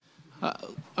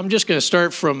I'm just going to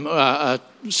start from a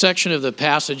section of the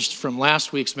passage from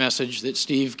last week's message that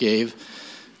Steve gave.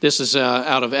 This is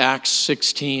out of Acts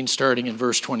 16, starting in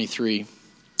verse 23.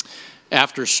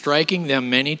 After striking them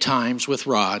many times with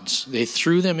rods, they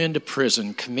threw them into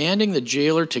prison, commanding the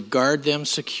jailer to guard them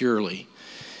securely.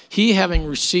 He, having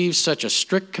received such a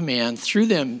strict command, threw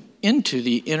them into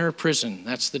the inner prison,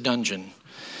 that's the dungeon,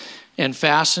 and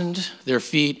fastened their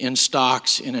feet in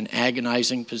stocks in an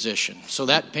agonizing position. So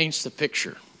that paints the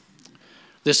picture.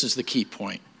 This is the key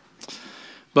point.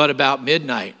 But about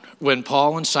midnight, when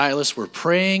Paul and Silas were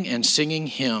praying and singing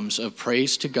hymns of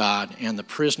praise to God, and the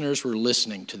prisoners were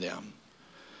listening to them,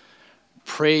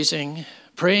 praying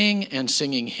and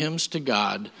singing hymns to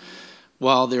God,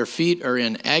 while their feet are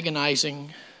in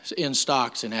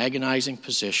stocks in agonizing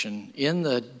position, in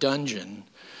the dungeon,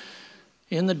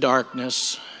 in the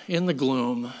darkness, in the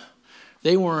gloom,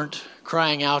 they weren't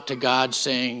crying out to God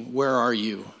saying, "Where are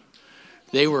you?"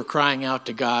 They were crying out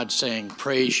to God saying,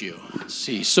 "Praise you." Let's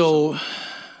see. So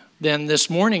then this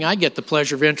morning I get the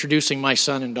pleasure of introducing my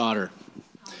son and daughter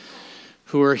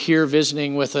who are here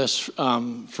visiting with us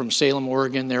from Salem,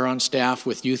 Oregon. They're on staff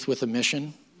with Youth with a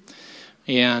Mission.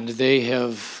 And they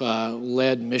have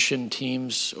led mission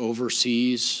teams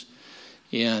overseas.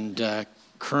 And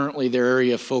currently their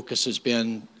area of focus has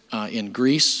been in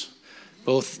Greece,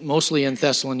 mostly in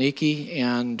Thessaloniki,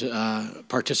 and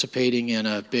participating in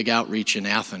a big outreach in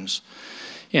Athens.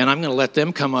 And I'm going to let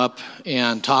them come up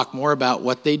and talk more about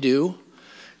what they do,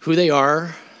 who they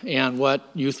are, and what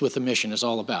Youth with a Mission is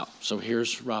all about. So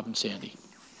here's Rob and Sandy.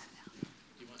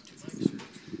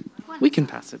 We can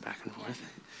pass it back and forth.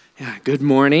 Yeah, good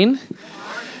morning.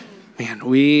 Man,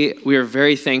 we are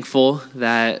very thankful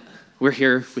that we're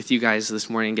here with you guys this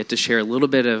morning and get to share a little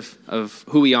bit of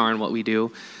who we are and what we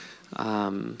do.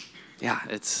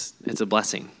 It's a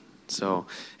blessing. So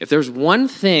if there's one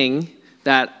thing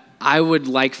that I would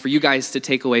like for you guys to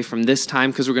take away from this time,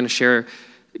 because we're going to share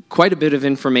quite a bit of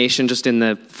information just in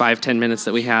the 5-10 minutes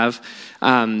that we have,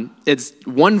 it's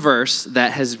one verse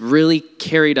that has really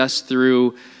carried us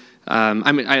through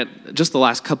just the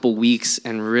last couple weeks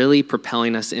and really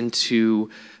propelling us into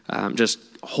just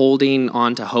holding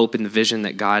on to hope and the vision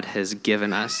that God has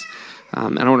given us.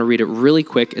 And I want to read it really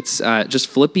quick. It's just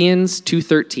Philippians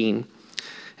 2:13.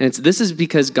 And this is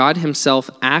because God himself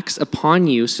acts upon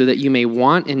you so that you may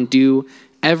want and do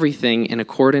everything in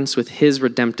accordance with his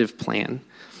redemptive plan.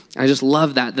 I just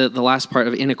love that, the last part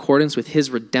of in accordance with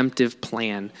his redemptive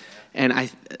plan.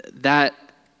 And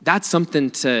that's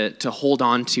something to hold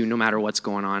on to no matter what's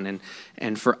going on.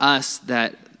 And for us,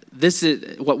 that this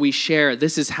is what we share,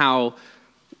 this is how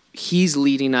he's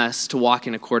leading us to walk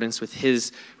in accordance with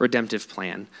his redemptive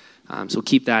plan. So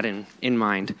keep that in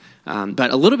mind.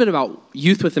 But a little bit about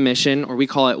Youth with a Mission, or we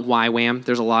call it YWAM.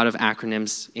 There's a lot of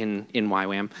acronyms in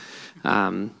YWAM.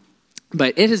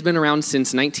 But it has been around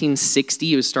since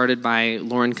 1960. It was started by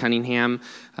Lauren Cunningham,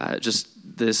 just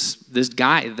this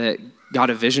guy that got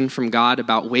a vision from God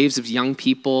about waves of young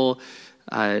people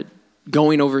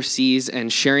going overseas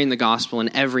and sharing the gospel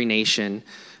in every nation.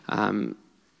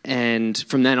 And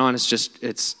from then on,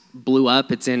 it's blew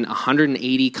up. It's in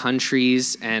 180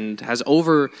 countries and has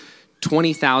over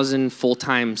 20,000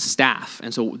 full-time staff.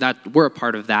 And so that we're a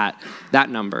part of that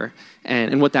number.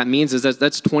 And what that means is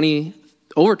that's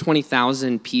over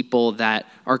 20,000 people that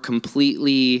are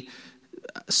completely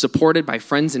supported by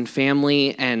friends and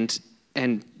family and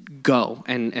go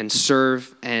and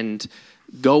serve and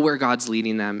go where God's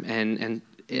leading them. And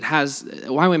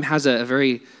YWAM has a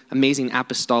very amazing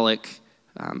apostolic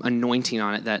anointing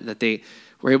on it that they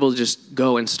were able to just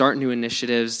go and start new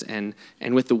initiatives, and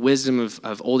with the wisdom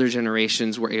of older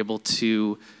generations, we're able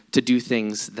to do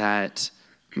things that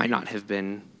might not have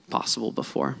been possible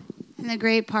before. And the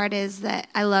great part is that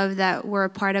I love that we're a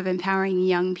part of empowering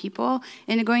young people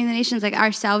into going to the nations, like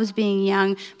ourselves being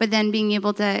young, but then being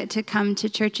able to come to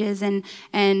churches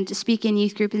and speak in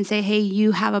youth group and say, hey,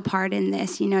 you have a part in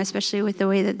this, especially with the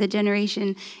way that the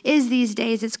generation is these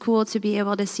days. It's cool to be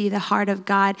able to see the heart of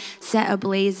God set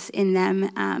ablaze in them,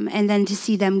 and then to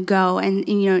see them go and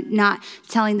not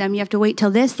telling them you have to wait till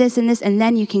this, and this, and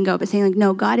then you can go, but saying like,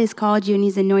 no, God has called you and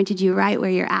he's anointed you right where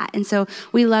you're at. And so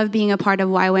we love being a part of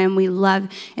YWAM. We love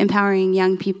empowering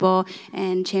young people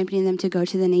and championing them to go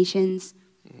to the nations.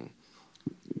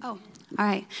 Oh, all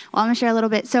right. Well, I'm going to share a little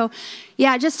bit. So,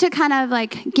 Yeah, just to kind of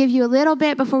like give you a little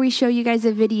bit before we show you guys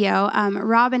a video,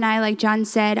 Rob and I, like John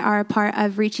said, are a part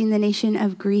of reaching the nation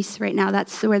of Greece right now.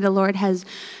 That's where the Lord has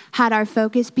had our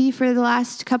focus be for the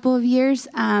last couple of years.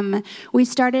 We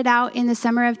started out in the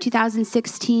summer of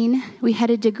 2016. We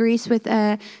headed to Greece with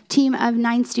a team of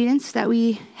 9 students that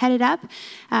we headed up,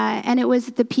 and it was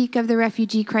at the peak of the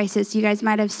refugee crisis. You guys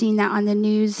might have seen that on the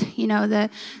news, the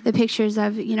pictures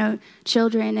of,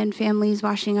 children and families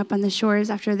washing up on the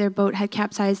shores after their boat had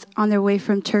capsized on their way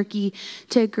from Turkey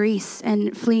to Greece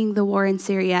and fleeing the war in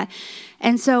Syria.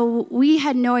 And so we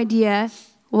had no idea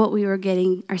what we were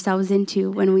getting ourselves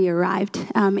into when we arrived.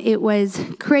 It was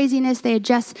craziness. They had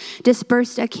just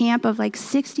dispersed a camp of like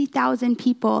 60,000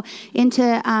 people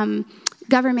into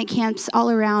government camps all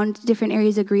around different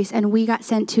areas of Greece, and we got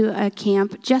sent to a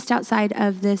camp just outside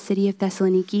of the city of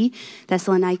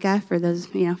Thessalonica, for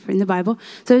those, in the Bible.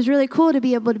 So it was really cool to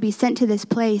be able to be sent to this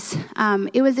place.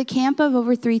 It was a camp of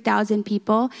over 3,000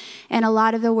 people, and a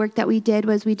lot of the work that we did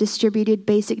was we distributed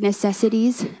basic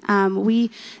necessities.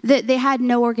 They had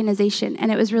no organization, and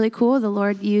it was really cool. The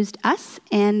Lord used us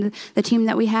and the team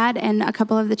that we had and a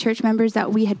couple of the church members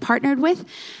that we had partnered with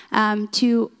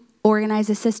to organize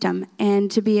a system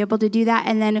and to be able to do that.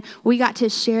 And then we got to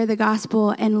share the gospel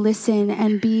and listen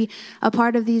and be a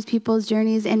part of these people's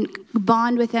journeys and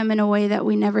bond with them in a way that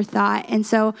we never thought. And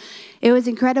so it was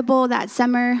incredible. That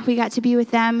summer we got to be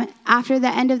with them. After the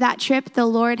end of that trip, the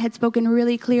Lord had spoken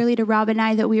really clearly to Rob and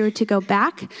I that we were to go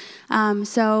back.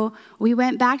 So we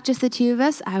went back, just the 2 of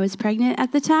us. I was pregnant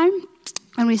at the time.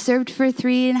 And we served for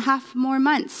 3.5 more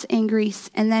months in Greece.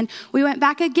 And then we went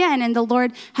back again, and the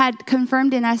Lord had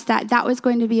confirmed in us that that was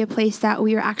going to be a place that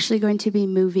we were actually going to be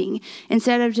moving,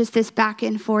 instead of just this back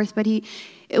and forth. But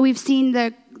we've seen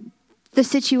the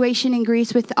situation in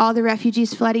Greece with all the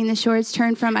refugees flooding the shores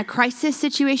turn from a crisis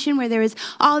situation where there was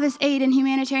all this aid and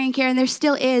humanitarian care, and there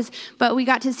still is, but we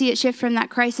got to see it shift from that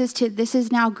crisis to this is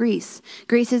now Greece.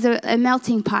 Greece is a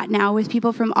melting pot now with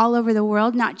people from all over the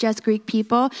world, not just Greek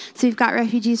people. So we've got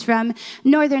refugees from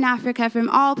Northern Africa, from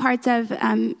all parts of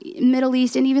Middle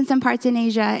East, and even some parts in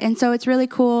Asia. And so it's really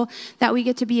cool that we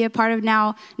get to be a part of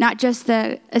now, not just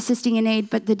the assisting in aid,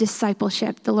 but the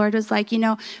discipleship. The Lord was like,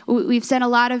 we've sent a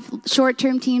lot of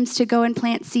short-term teams to go and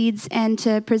plant seeds and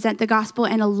to present the gospel,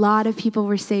 and a lot of people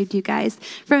were saved, you guys,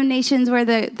 from nations where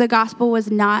the gospel was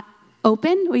not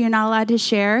open, where you're not allowed to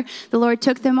share. The Lord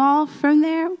took them all from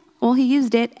there. Well, he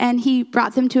used it, and he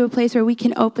brought them to a place where we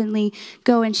can openly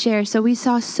go and share. So we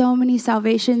saw so many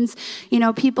salvations.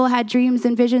 People had dreams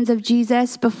and visions of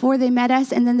Jesus before they met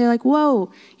us, and then they're like,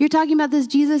 whoa, you're talking about this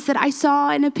Jesus that I saw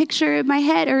in a picture in my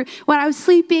head, or when I was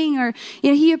sleeping, or,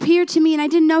 he appeared to me, and I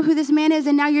didn't know who this man is,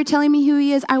 and now you're telling me who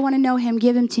he is. I want to know him.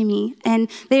 Give him to me. And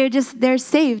they're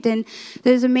saved, and it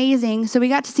was amazing. So we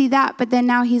got to see that, but then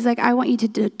now he's like, I want you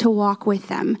to walk with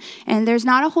them. And there's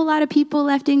not a whole lot of people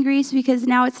left in Greece because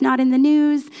now it's not in the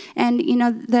news, and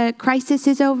the crisis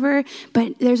is over,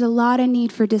 but there's a lot of need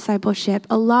for discipleship,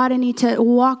 a lot of need to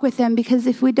walk with them, because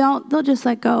if we don't, they'll just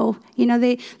let go.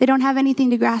 They don't have anything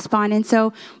to grasp on. And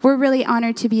so we're really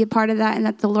honored to be a part of that, and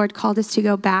that the Lord called us to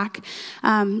go back.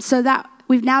 So that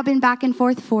we've now been back and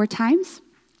forth 4 times.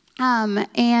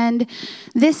 And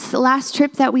this last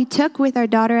trip that we took with our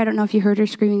daughter, I don't know if you heard her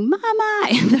screaming, Mama,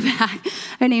 in the back.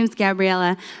 Her name's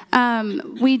Gabriella.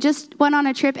 We just went on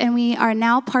a trip, and we are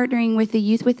now partnering with the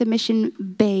Youth with a Mission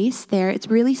base there. It's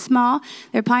really small.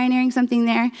 They're pioneering something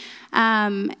there.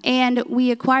 And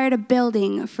we acquired a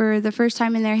building for the first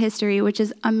time in their history, which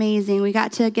is amazing. We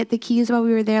got to get the keys while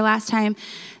we were there last time.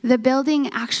 The building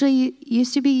actually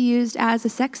used to be used as a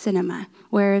sex cinema,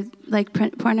 where like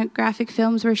pornographic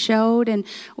films were showed and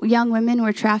young women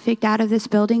were trafficked out of this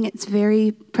building. It's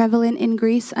very prevalent in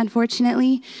Greece,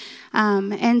 unfortunately.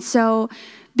 And so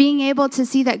being able to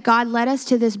see that God led us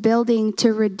to this building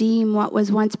to redeem what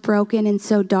was once broken and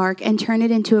so dark and turn it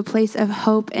into a place of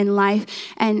hope and life,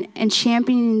 and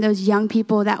championing those young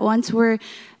people that once were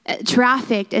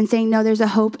trafficked, and saying, no, there's a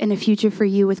hope and a future for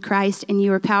you with Christ, and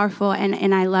you are powerful,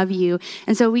 and I love you.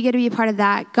 And so we get to be a part of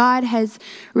that. God has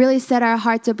really set our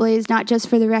hearts ablaze, not just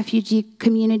for the refugee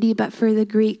community, but for the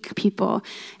Greek people.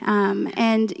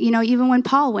 And even when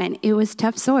Paul went, it was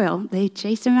tough soil. They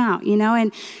chased him out,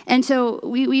 and so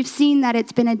we've seen that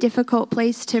it's been a difficult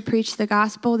place to preach the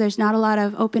gospel. There's not a lot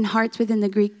of open hearts within the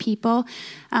Greek people,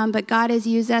 but God has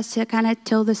used us to kind of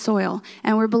till the soil,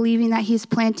 and we're believing that he's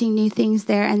planting new things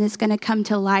there, and it's going to come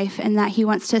to life, and that he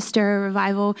wants to stir a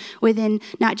revival within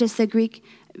not just the Greek,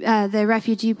 the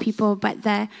refugee people, but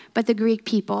the Greek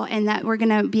people, and that we're going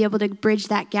to be able to bridge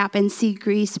that gap and see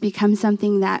Greece become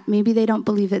something that maybe they don't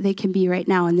believe that they can be right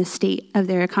now in the state of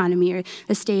their economy or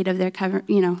the state of their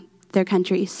their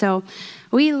country. So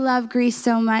we love Greece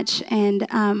so much. And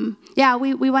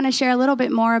we want to share a little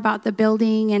bit more about the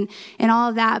building and all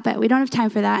of that, but we don't have time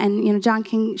for that. And, John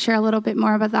can share a little bit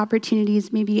more about the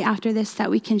opportunities maybe after this that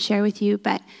we can share with you.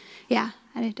 But yeah,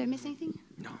 did I miss anything?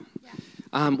 No.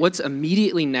 What's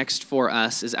immediately next for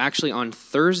us is actually on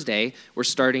Thursday, we're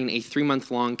starting a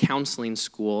 3-month-long counseling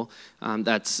school.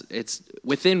 It's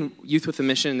within Youth with a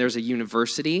Mission. There's a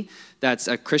university that's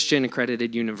a Christian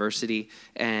accredited university,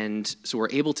 and so we're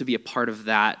able to be a part of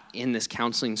that in this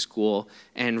counseling school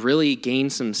and really gain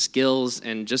some skills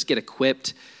and just get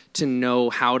equipped to know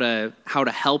how to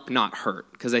help, not hurt.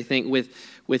 Because I think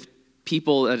with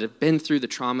people that have been through the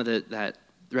trauma that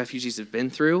refugees have been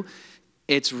through,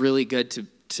 it's really good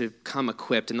to come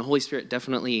equipped. And the Holy Spirit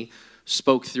definitely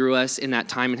spoke through us in that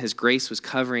time, and his grace was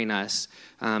covering us.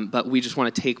 But we just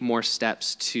want to take more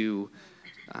steps to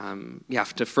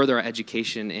further our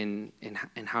education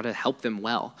in how to help them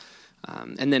well.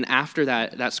 And then after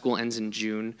that school ends in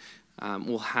June,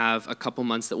 we'll have a couple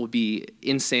months that we'll be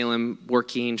in Salem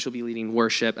working. She'll be leading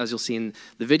worship. As you'll see in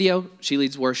the video, she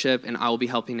leads worship, and I will be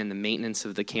helping in the maintenance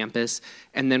of the campus.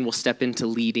 And then we'll step into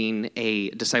leading a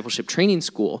discipleship training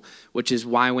school, which is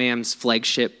YWAM's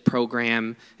flagship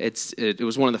program. It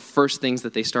was one of the first things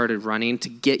that they started running to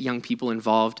get young people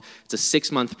involved. It's a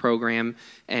 6-month program,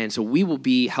 and so we will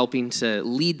be helping to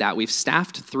lead that. We've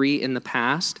staffed 3 in the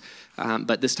past,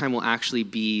 but this time we'll actually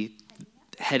be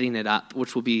heading it up,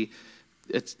 which will be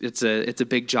it's a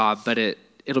big job, but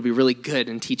it'll be really good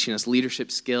in teaching us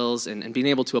leadership skills and being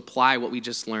able to apply what we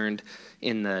just learned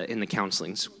in the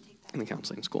counseling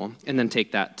school, and then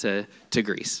take that to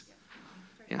Greece.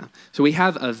 Yeah. So we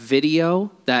have a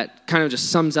video that kind of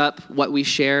just sums up what we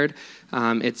shared.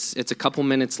 It's a couple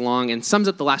minutes long and sums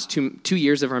up the last two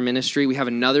years of our ministry. We have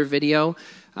another video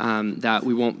that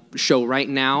we won't show right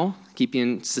now, keep you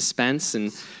in suspense,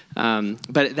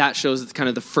 but that shows kind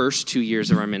of the first 2 years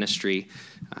of our ministry.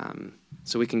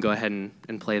 So we can go ahead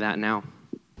and play that now.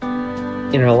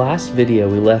 In our last video,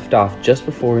 we left off just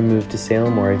before we moved to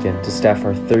Salem, Oregon to staff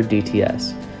our 3rd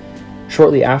DTS.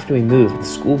 Shortly after we moved, the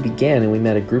school began and we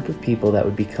met a group of people that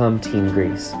would become Team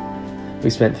Greece. We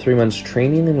spent 3 months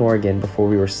training in Oregon before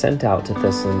we were sent out to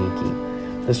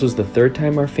Thessaloniki. This was the 3rd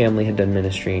time our family had done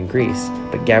ministry in Greece,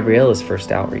 but Gabriella's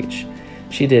first outreach.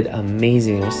 She did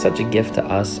amazing. It was such a gift to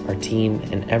us, our team,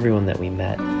 and everyone that we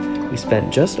met. We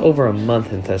spent just over a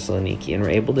month in Thessaloniki and were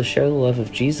able to share the love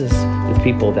of Jesus with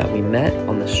people that we met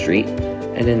on the street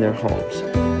and in their homes,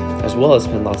 as well as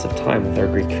spend lots of time with our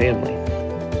Greek family.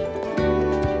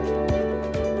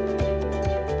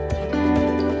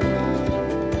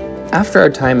 After our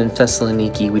time in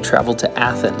Thessaloniki, we traveled to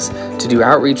Athens to do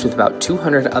outreach with about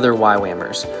 200 other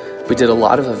YWAMers. We did a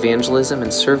lot of evangelism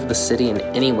and served the city in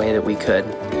any way that we could.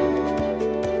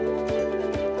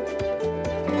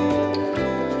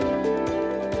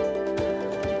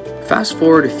 Fast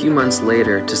forward a few months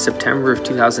later to September of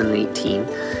 2018,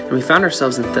 and we found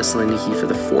ourselves in Thessaloniki for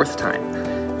the 4th time.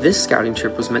 This scouting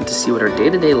trip was meant to see what our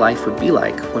day-to-day life would be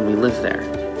like when we lived there.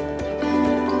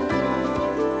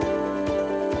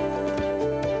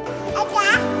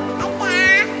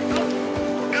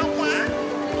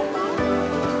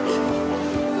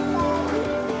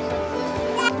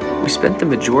 We spent the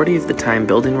majority of the time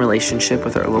building relationship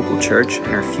with our local church and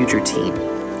our future team.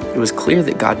 It was clear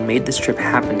that God made this trip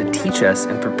happen to teach us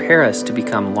and prepare us to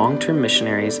become long-term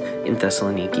missionaries in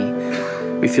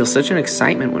Thessaloniki. We feel such an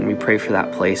excitement when we pray for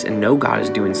that place and know God is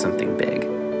doing something big.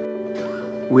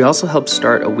 We also helped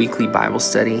start a weekly Bible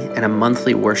study and a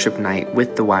monthly worship night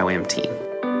with the YWAM team.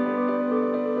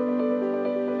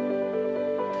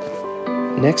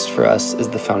 Next for us is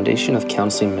the Foundation of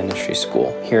Counseling Ministry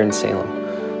School here in Salem.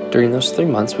 During those 3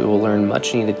 months, we will learn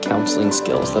much-needed counseling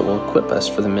skills that will equip us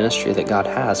for the ministry that God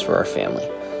has for our family.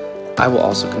 I will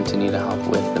also continue to help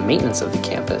with the maintenance of the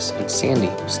campus, and Sandy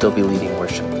will still be leading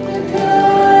worship.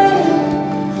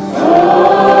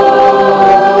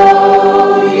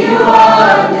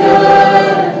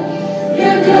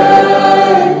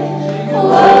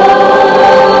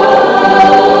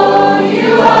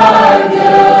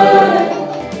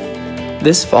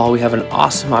 This fall, we have an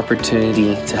awesome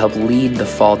opportunity to help lead the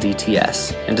Fall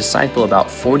DTS and disciple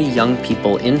about 40 young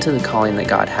people into the calling that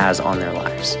God has on their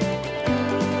lives.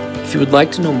 If you would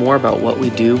like to know more about what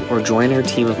we do or join our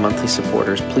team of monthly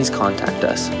supporters, please contact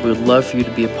us. We would love for you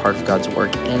to be a part of God's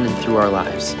work in and through our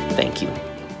lives. Thank you.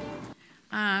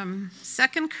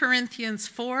 2 Corinthians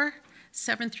 4,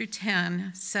 7 through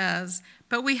 10 says,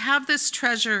 "But we have this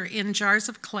treasure in jars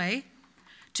of clay,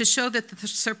 to show that the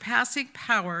surpassing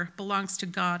power belongs to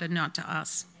God and not to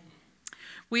us.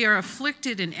 We are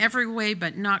afflicted in every way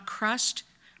but not crushed,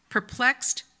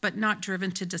 perplexed but not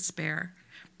driven to despair,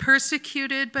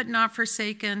 persecuted but not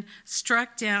forsaken,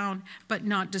 struck down but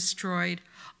not destroyed,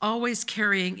 always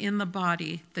carrying in the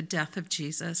body the death of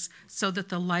Jesus, so that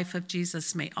the life of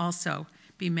Jesus may also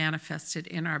be manifested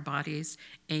in our bodies.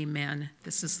 Amen.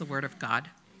 This is the word of God.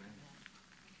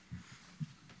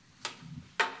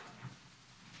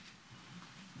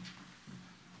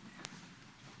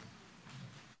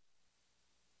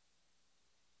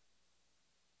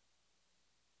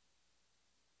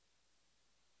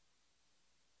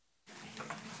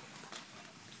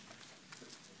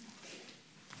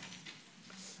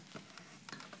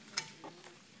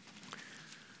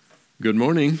 Good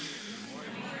morning.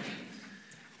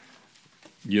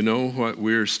 You know, what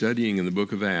we're studying in the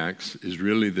book of Acts is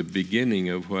really the beginning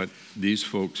of what these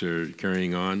folks are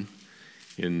carrying on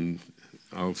in,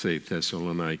 I'll say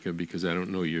Thessalonica because I don't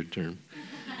know your term.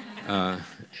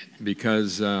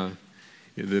 Because the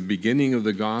beginning of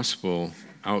the gospel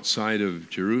outside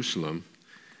of Jerusalem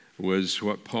was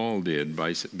what Paul did,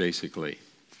 basically.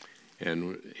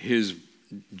 And his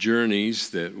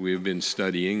journeys that we've been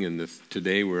studying, and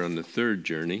today we're on the third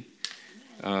journey,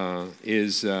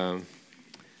 is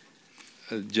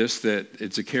just that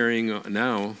it's a carrying on.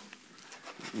 Now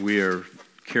we are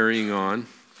carrying on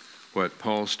what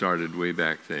Paul started way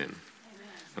back then.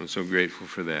 I'm so grateful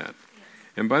for that.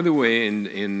 And by the way,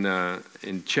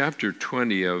 in chapter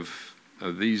 20 of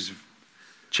these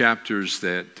chapters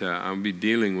that I'll be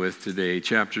dealing with today,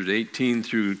 chapters 18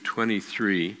 through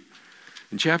 23,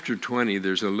 in chapter 20,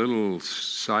 there's a little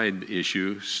side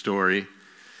issue story,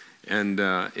 and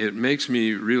it makes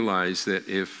me realize that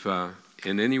if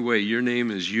in any way your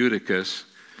name is Eutychus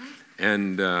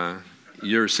and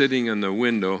you're sitting in the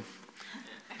window,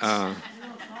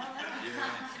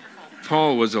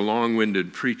 Paul was a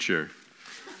long-winded preacher.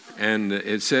 And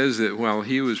it says that while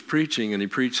he was preaching, and he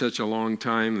preached such a long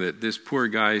time, that this poor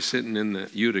guy sitting in the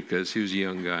Eutychus, he was a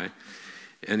young guy,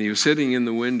 and he was sitting in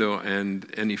the window, and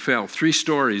he fell 3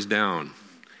 stories down.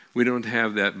 We don't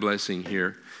have that blessing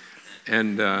here.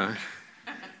 And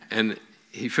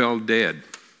he fell dead.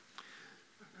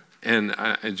 And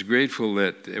I'm grateful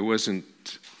that it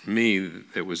wasn't me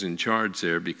that was in charge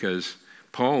there, because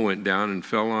Paul went down and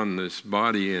fell on this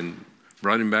body and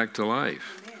brought him back to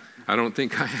life. I don't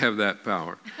think I have that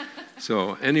power.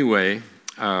 So anyway,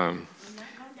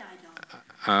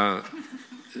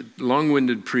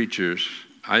 long-winded preachers,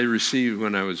 I received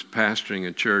when I was pastoring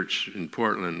a church in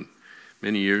Portland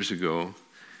many years ago.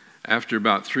 After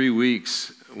about 3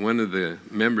 weeks, one of the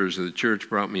members of the church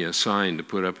brought me a sign to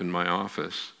put up in my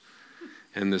office.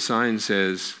 And the sign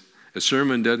says, "A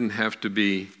sermon doesn't have to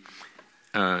be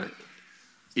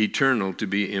eternal to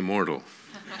be immortal."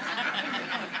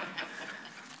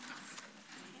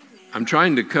 I'm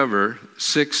trying to cover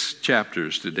 6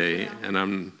 chapters today, and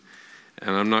I'm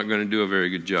not going to do a very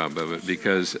good job of it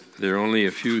because there are only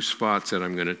a few spots that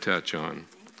I'm going to touch on.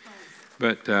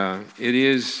 But it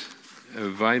is a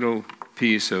vital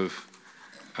piece of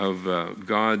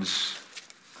God's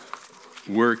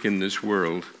work in this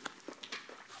world,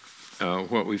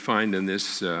 what we find in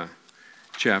this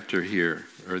chapter here,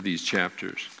 or these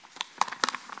chapters.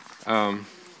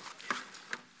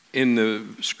 In the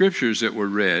scriptures that were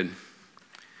read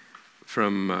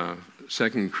from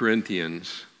 2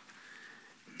 Corinthians,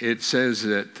 it says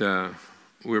that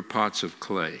we're pots of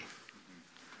clay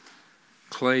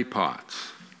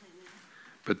pots,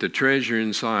 but the treasure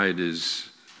inside is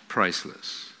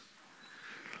priceless.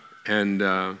 And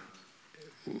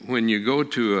when you go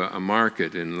to a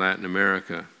market in Latin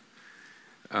America,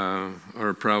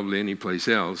 or probably any place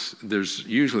else, there's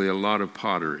usually a lot of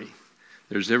pottery.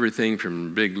 There's everything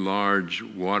from big, large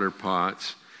water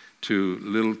pots to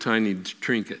little tiny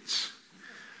trinkets.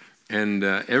 And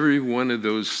every one of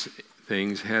those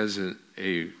things has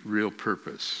a real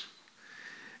purpose.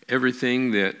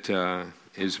 Everything that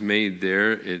is made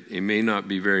there, it may not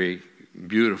be very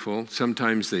beautiful.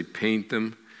 Sometimes they paint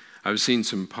them. I've seen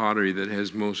some pottery that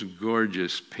has most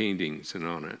gorgeous paintings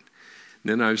on it.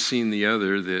 Then I've seen the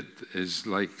other that is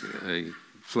like a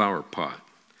flower pot.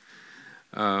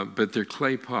 But they're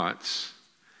clay pots,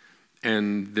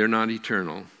 and they're not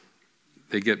eternal.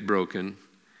 They get broken.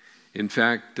 In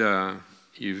fact,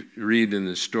 you read in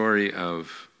the story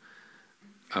of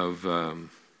Noah.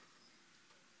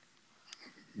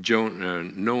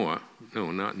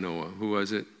 No, not Noah. Who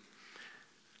was it?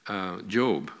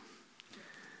 Job.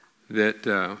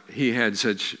 That he had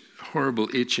such horrible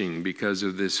itching because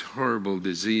of this horrible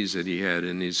disease that he had,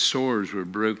 and his sores were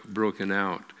broken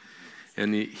out.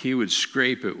 And he would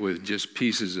scrape it with just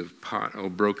pieces of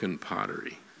broken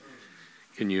pottery.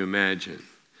 Can you imagine?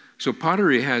 So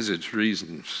pottery has its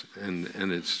reasons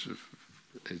and its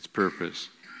its purpose.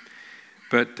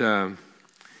 But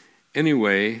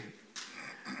anyway,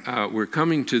 we're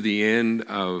coming to the end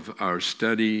of our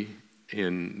study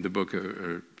in the book of,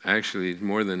 or actually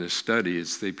more than a study,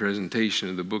 it's the presentation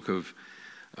of the book of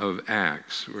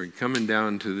Acts. We're coming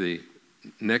down to the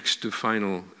next to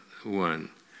final one.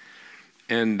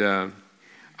 And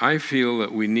I feel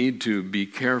that we need to be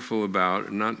careful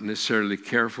about, not necessarily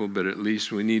careful, but at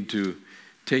least we need to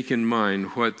take in mind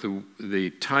what the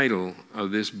title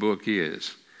of this book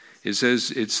is. It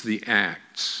says it's the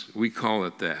Acts. We call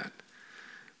it that.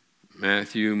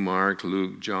 Matthew, Mark,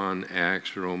 Luke, John,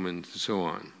 Acts, Romans, and so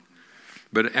on.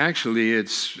 But actually,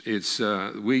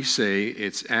 we say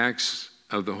it's Acts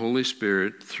of the Holy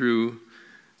Spirit through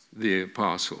the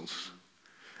apostles.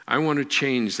 I want to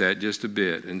change that just a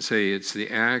bit and say it's the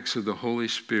Acts of the Holy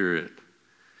Spirit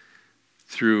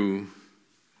through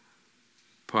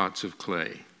pots of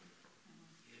clay.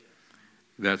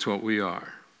 That's what we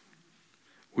are.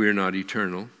 We are not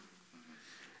eternal,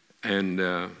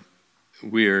 and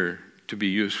we are to be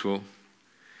useful.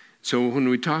 So when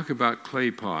we talk about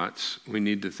clay pots, we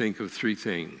need to think of three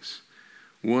things.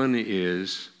 One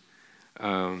is,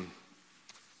 I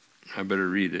better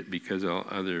read it because I'll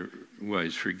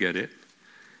otherwise forget it.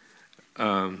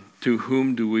 To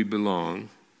whom do we belong,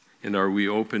 and are we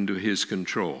open to his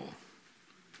control?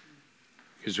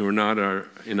 Because we're not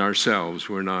in ourselves,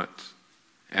 we're not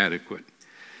adequate.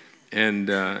 And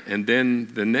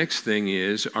then the next thing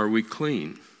is, are we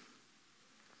clean?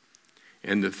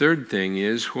 And the third thing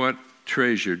is, what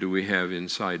treasure do we have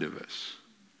inside of us?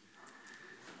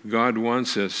 God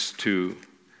wants us to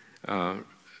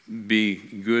be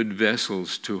good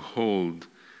vessels to hold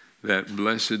that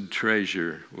blessed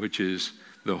treasure, which is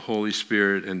the Holy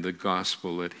Spirit and the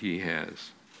gospel that he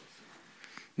has.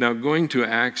 Now, going to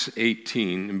Acts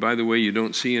 18, and by the way, you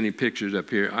don't see any pictures up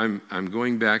here. I'm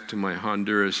going back to my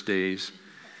Honduras days,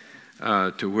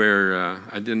 to where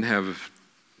I didn't have a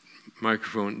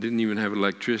microphone, didn't even have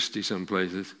electricity some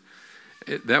places.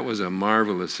 That was a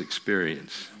marvelous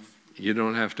experience. You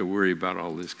don't have to worry about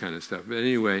all this kind of stuff. But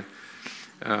anyway,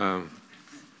 I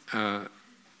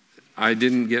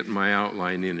didn't get my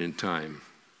outline in time.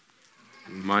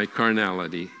 My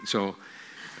carnality. So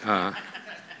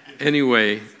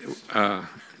anyway,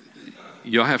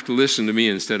 you'll have to listen to me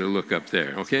instead of look up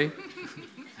there, okay?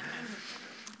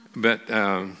 But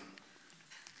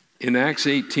in Acts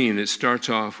 18, it starts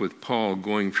off with Paul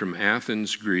going from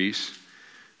Athens, Greece,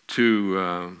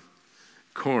 to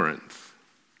Corinth.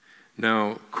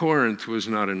 Now, Corinth was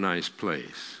not a nice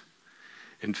place.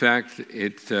 In fact,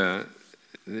 it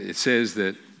says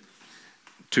that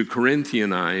to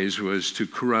Corinthianize was to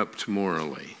corrupt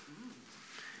morally.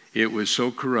 It was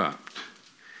so corrupt.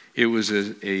 It was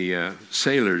a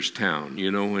sailor's town. You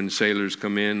know, when sailors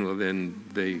come in, well, then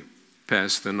they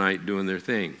pass the night doing their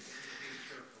thing.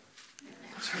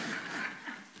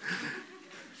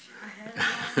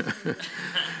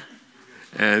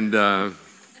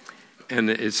 And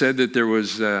it said that there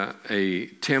was a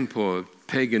temple, a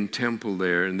pagan temple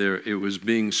there, and it was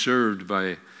being served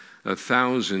by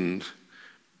 1,000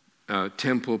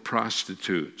 temple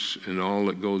prostitutes and all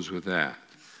that goes with that.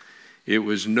 It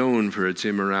was known for its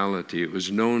immorality. It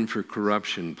was known for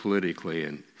corruption politically,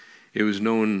 and it was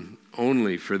known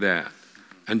only for that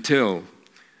until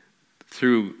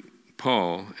through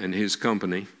Paul and his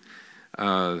company,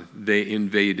 they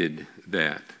invaded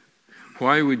that.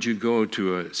 Why would you go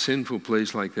to a sinful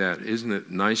place like that? Isn't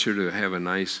it nicer to have a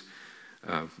nice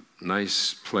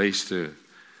place to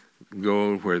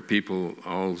go where people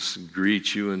all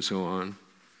greet you and so on?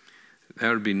 That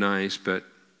would be nice, but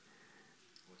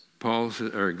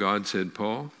God said,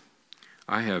 Paul,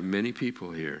 I have many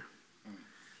people here.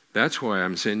 That's why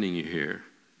I'm sending you here.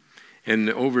 And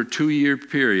over a 2-year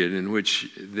period in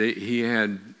which he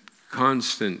had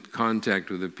constant contact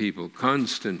with the people,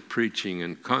 constant preaching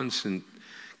and constant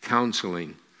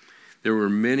counseling, there were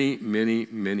many, many,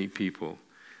 many people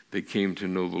that came to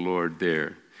know the Lord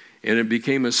there. And it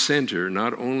became a center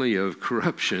not only of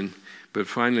corruption, but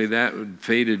finally that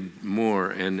faded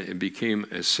more and it became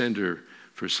a center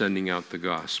for sending out the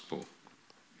gospel.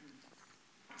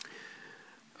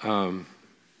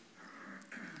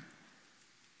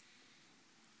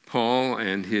 Paul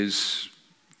and his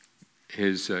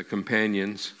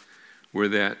companions were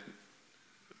that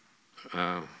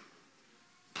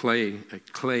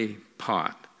clay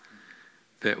pot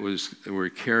that were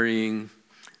carrying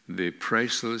the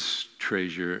priceless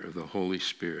treasure of the Holy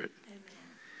Spirit. Amen.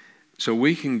 So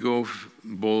we can go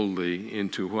boldly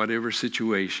into whatever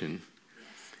situation,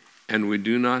 and we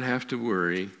do not have to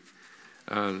worry.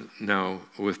 Now,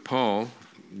 with Paul,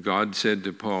 God said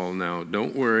to Paul, now,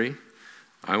 don't worry.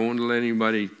 I won't let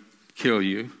anybody kill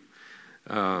you,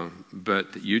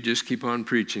 but you just keep on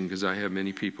preaching because I have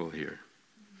many people here.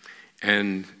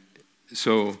 And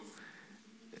so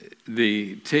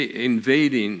the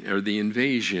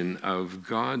invasion of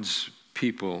God's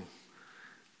people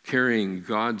carrying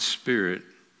God's Spirit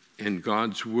and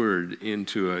God's Word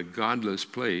into a godless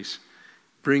place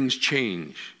brings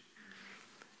change.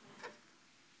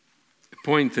 The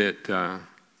point that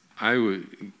I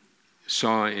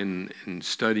saw in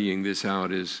studying this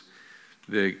out is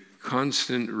the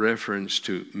constant reference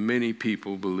to many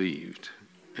people believed.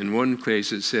 In one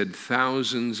place it said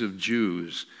thousands of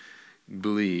Jews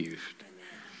believed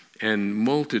and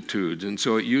multitudes, and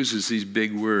so it uses these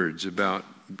big words about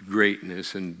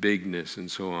greatness and bigness and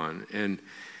so on.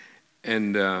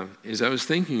 And as I was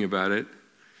thinking about it,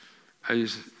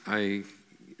 I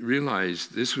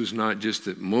realized this was not just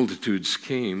that multitudes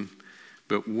came,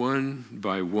 but one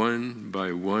by one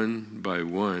by one by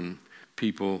one,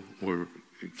 people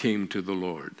came to the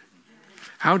Lord.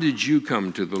 How did you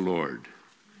come to the Lord?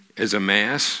 As a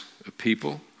mass of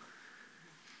people?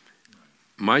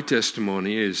 My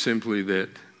testimony is simply that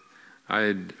I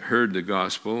had heard the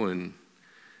gospel, and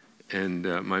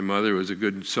my mother was a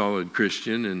good, solid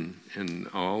Christian and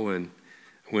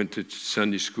went to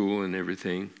Sunday school and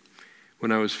everything.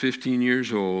 When I was 15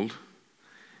 years old,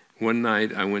 one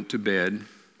night I went to bed,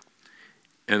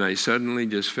 and I suddenly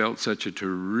just felt such a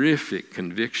terrific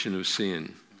conviction of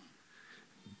sin.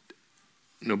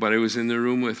 Nobody was in the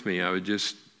room with me. I was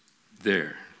just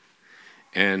there.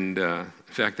 And in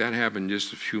fact, that happened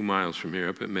just a few miles from here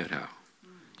up at Methow.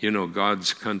 You know,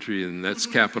 God's country, and that's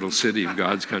capital city of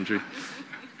God's country.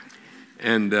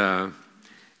 And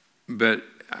but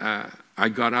I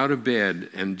got out of bed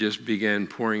and just began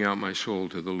pouring out my soul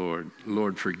to the Lord.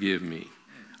 Lord, forgive me.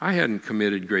 I hadn't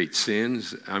committed great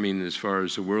sins, as far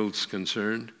as the world's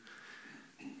concerned,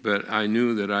 but I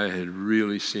knew that I had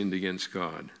really sinned against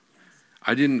God.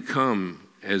 I didn't come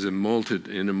as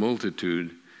in a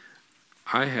multitude.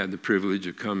 I had the privilege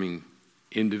of coming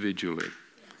individually,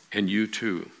 and you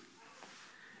too.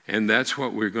 And that's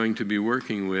what we're going to be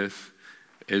working with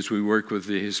as we work with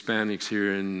the Hispanics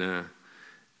here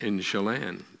in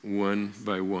Chelan, one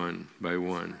by one by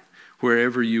one.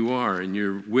 Wherever you are and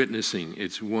you're witnessing,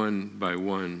 it's one by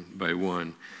one by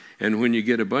one. And when you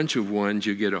get a bunch of ones,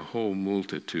 you get a whole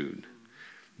multitude.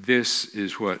 This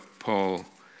is what Paul,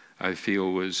 I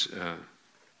feel, was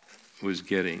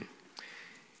getting.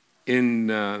 In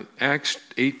Acts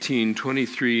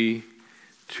 18:23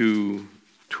 to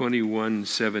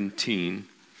 21:17,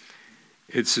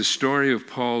 it's the story of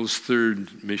Paul's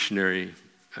third missionary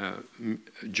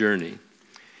journey.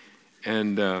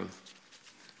 And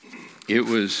it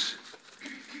was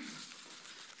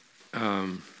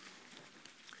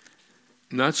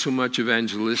not so much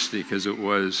evangelistic as it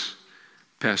was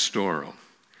pastoral.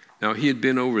 Now, he had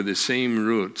been over the same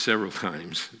route several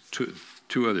times,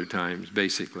 two other times,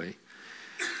 basically.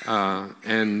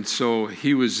 And so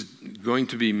he was going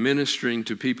to be ministering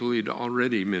to people he'd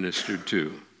already ministered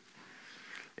to.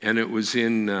 And it was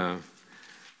in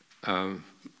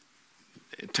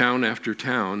town after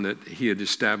town that he had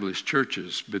established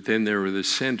churches. But then there were the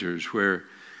centers where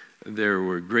there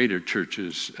were greater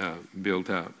churches built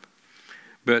up.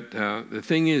 But the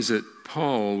thing is that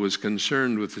Paul was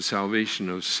concerned with the salvation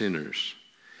of sinners.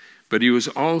 But he was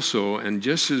also, and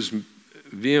just as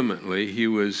vehemently, he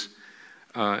was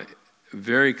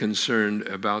very concerned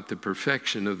about the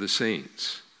perfection of the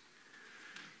saints.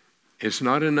 It's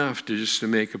not enough to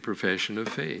make a profession of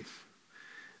faith.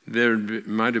 There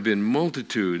might have been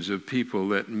multitudes of people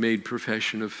that made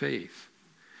profession of faith,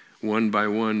 one by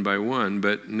one by one,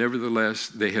 but nevertheless,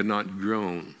 they had not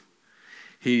grown.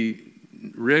 He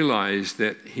realized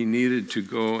that he needed to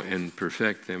go and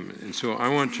perfect them. And so I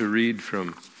want to read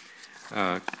from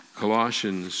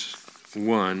Colossians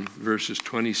 1, verses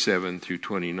 27 through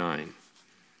 29.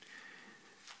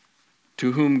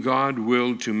 To whom God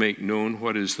willed to make known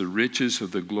what is the riches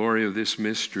of the glory of this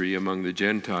mystery among the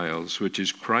Gentiles, which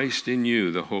is Christ in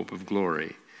you, the hope of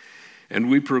glory.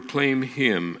 And we proclaim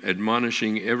him,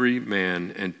 admonishing every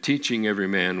man and teaching every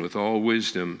man with all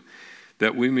wisdom,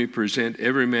 that we may present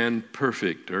every man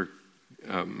perfect or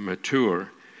mature,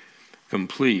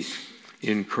 complete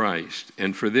in Christ.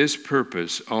 And for this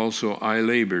purpose also I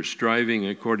labor, striving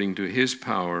according to his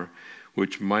power,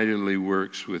 which mightily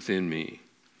works within me.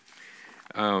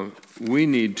 We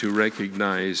need to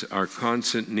recognize our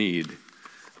constant need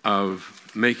of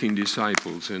making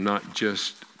disciples and not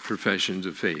just professions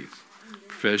of faith.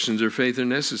 Professions of faith are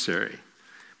necessary,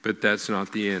 but that's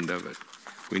not the end of it.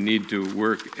 We need to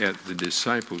work at the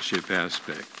discipleship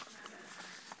aspect.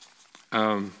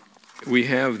 we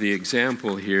have the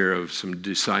example here of some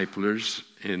disciplers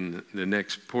in the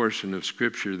next portion of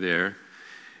Scripture there.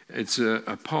 It's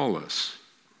Apollos.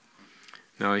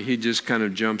 Now, he just kind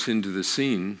of jumps into the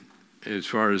scene as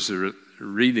far as the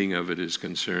reading of it is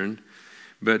concerned.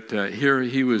 But here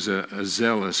he was a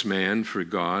zealous man for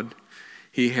God.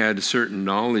 He had a certain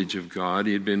knowledge of God.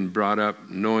 He had been brought up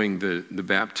knowing the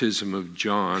baptism of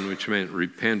John, which meant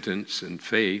repentance and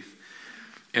faith.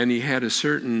 And he had a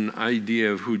certain idea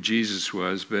of who Jesus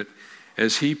was. But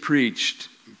as he preached,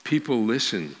 people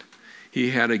listened. He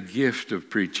had a gift of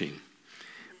preaching.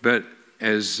 But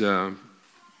as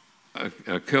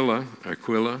Aquila,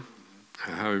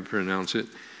 how you pronounce it,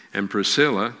 and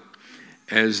Priscilla,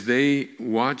 as they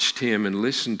watched him and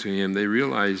listened to him, they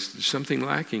realized there's something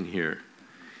lacking here.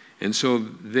 And so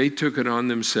they took it on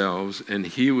themselves, and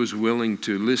he was willing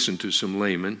to listen to some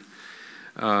laymen.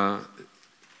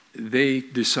 They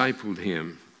discipled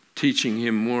him, teaching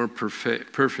him more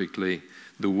perfectly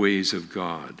the ways of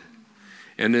God.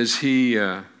 And as he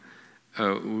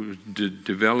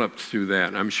developed through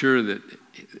that, I'm sure that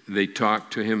they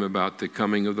talked to him about the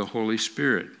coming of the Holy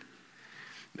Spirit.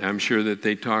 I'm sure that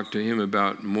they talked to him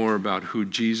more about who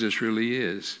Jesus really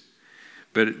is.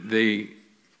 But they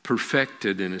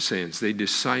perfected, in a sense. They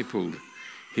discipled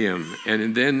him.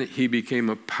 And then he became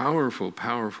a powerful,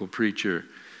 powerful preacher,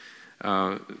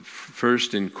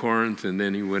 first in Corinth, and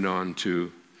then he went on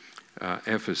to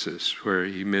Ephesus, where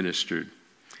he ministered.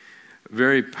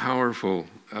 Very powerful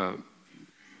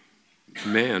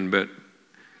man, but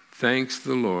thanks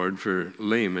the Lord for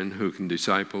laymen who can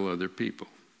disciple other people.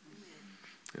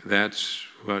 That's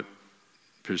what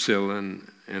Priscilla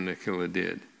and Aquila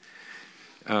did.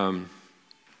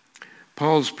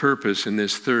 Paul's purpose in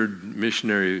this third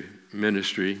missionary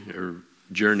ministry or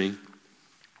journey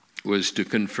was to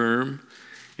confirm,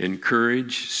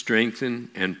 encourage,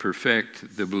 strengthen, and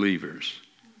perfect the believers.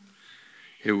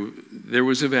 There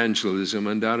was evangelism.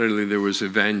 Undoubtedly, there was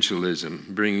evangelism,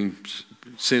 bringing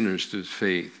sinners to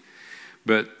faith.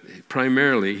 But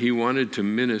primarily, he wanted to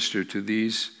minister to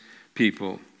these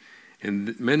people.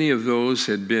 And many of those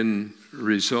had been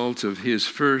results of his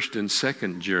first and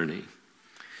second journey,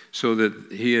 so that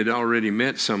he had already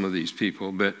met some of these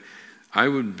people. But I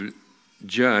would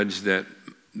judge that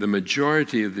the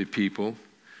majority of the people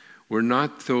were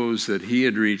not those that he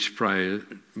had reached prior,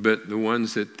 but the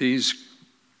ones that these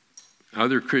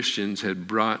other Christians had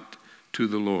brought to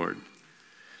the Lord.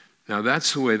 Now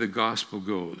that's the way the gospel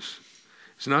goes.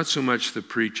 It's not so much the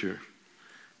preacher,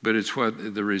 but it's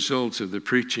what the results of the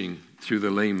preaching through the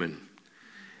laymen.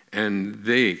 And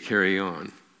they carry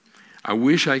on. I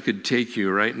wish I could take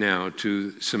you right now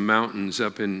to some mountains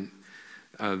up in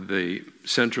the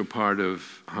central part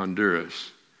of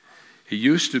Honduras. It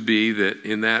used to be that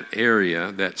in that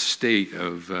area, that state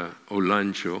of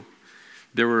Olancho,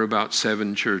 there were about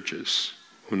 7 churches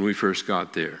when we first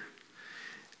got there.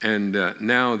 And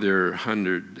now there are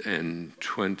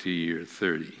 120 or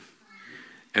 30.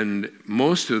 And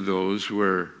most of those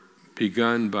were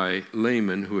begun by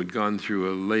laymen who had gone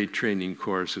through a lay training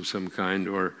course of some kind,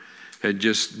 or had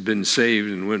just been saved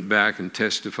and went back and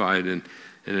testified, and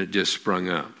it just sprung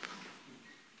up.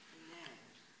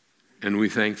 And we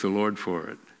thank the Lord for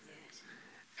it.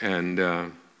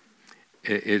 And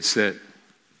it's that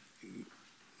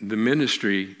the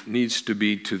ministry needs to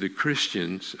be to the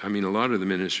Christians, a lot of the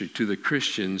ministry to the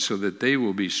Christians, so that they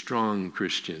will be strong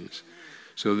Christians,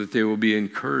 so that they will be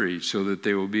encouraged, so that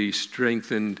they will be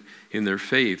strengthened in their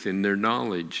faith, in their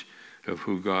knowledge of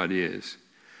who God is.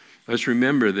 Let's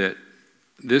remember that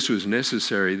this was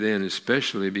necessary then,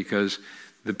 especially because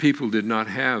the people did not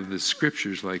have the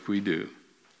scriptures like we do.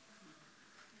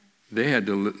 They had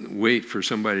to wait for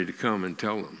somebody to come and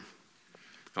tell them.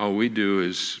 All we do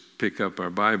is pick up our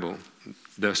Bible,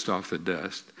 dust off the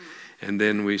dust, and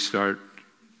then we start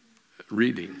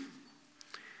reading.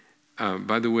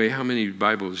 By the way, how many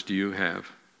Bibles do you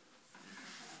have?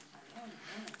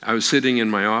 I was sitting in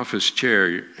my office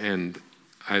chair, and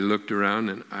I looked around,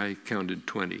 and I counted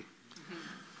 20.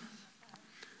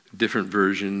 Different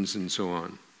versions and so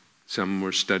on. Some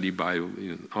were study Bible,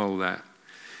 all that.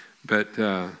 But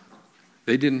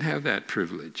they didn't have that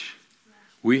privilege.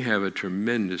 We have a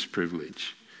tremendous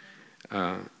privilege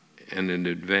and an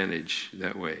advantage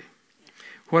that way.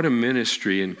 What a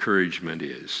ministry encouragement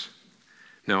is.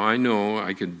 Now, I know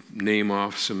I could name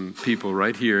off some people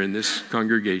right here in this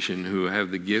congregation who have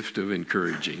the gift of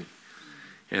encouraging.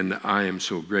 And I am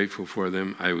so grateful for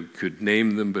them. I could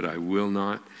name them, but I will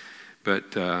not. But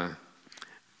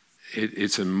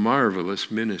it's a marvelous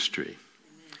ministry.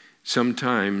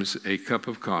 Sometimes a cup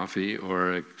of coffee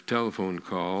or a telephone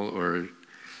call or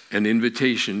an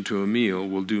invitation to a meal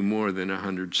will do more than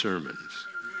 100 sermons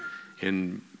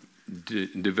in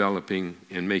developing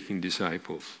and making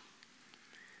disciples.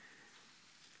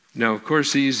 Now, of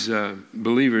course, these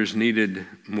believers needed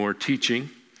more teaching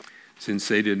since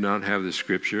they did not have the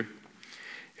Scripture.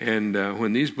 And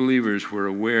when these believers were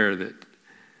aware that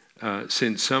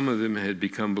since some of them had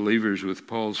become believers with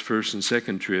Paul's first and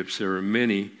second trips, there were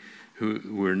many who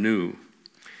were new.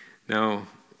 Now,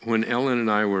 when Ellen and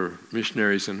I were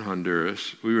missionaries in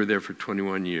Honduras, we were there for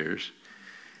 21 years,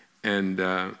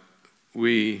 and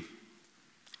we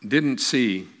didn't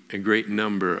see a great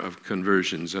number of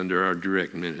conversions under our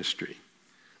direct ministry.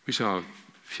 We saw a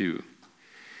few.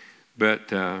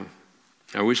 But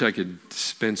I wish I could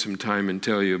spend some time and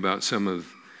tell you about some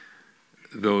of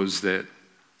those that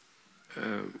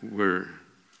were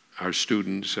our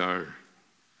students, our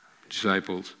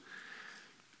disciples,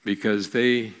 because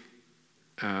they've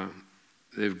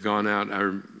gone out.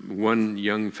 Our one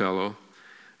young fellow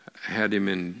had him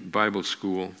in Bible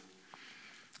school,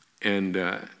 and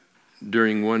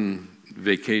during one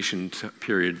vacation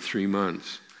period, 3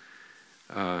 months,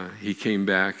 he came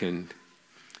back and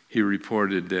he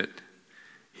reported that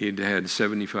he'd had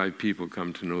 75 people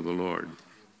come to know the Lord.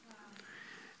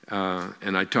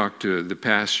 And I talked to the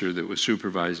pastor that was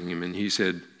supervising him, and he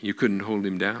said, you couldn't hold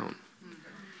him down.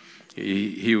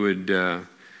 He would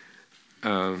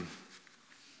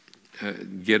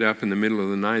get up in the middle of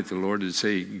the night, the Lord would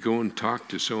say, go and talk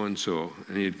to so-and-so.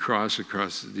 And he'd cross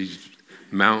across these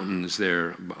mountains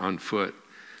there on foot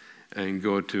and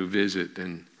go to visit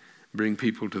and bring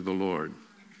people to the Lord.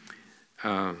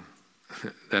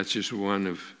 That's just one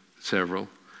of several.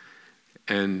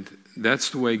 And that's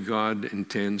the way God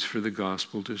intends for the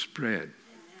gospel to spread.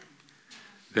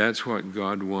 That's what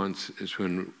God wants, is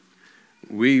when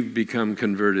we become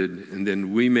converted, and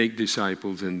then we make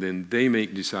disciples, and then they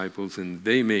make disciples, and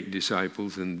they make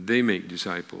disciples, and they make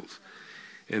disciples.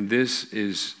 And this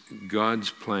is God's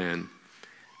plan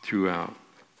throughout.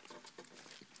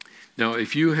 Now,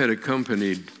 if you had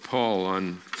accompanied Paul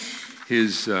on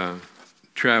his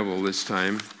travel this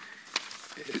time,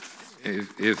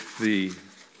 if the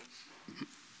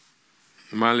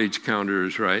mileage counter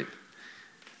is right,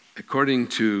 according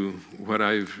to what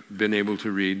I've been able to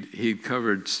read, he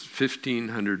covered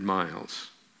 1,500 miles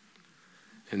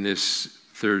in this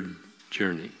third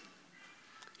journey.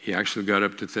 He actually got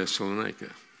up to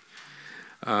Thessalonica.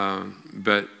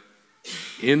 But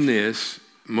in this,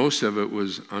 most of it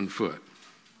was on foot.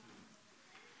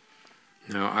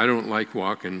 Now, I don't like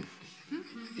walking,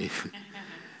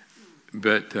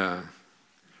 but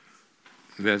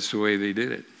that's the way they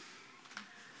did it.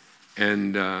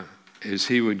 And as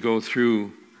he would go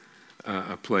through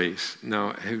a place.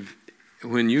 Now,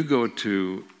 when you go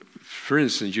to, for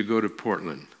instance, you go to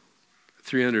Portland,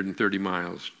 330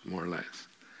 miles, more or less.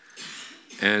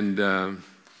 And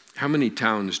how many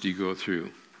towns do you go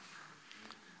through?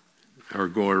 Or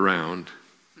go around?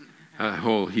 A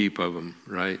whole heap of them,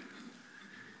 right?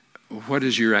 What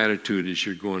is your attitude as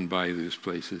you're going by these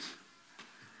places?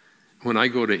 When I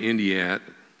go to Indiat,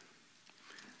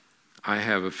 I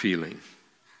have a feeling.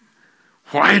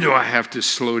 Why do I have to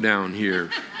slow down here?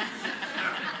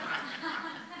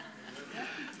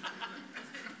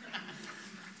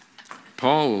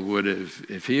 Paul would have,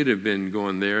 if he had been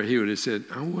going there, he would have said,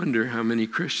 I wonder how many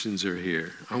Christians are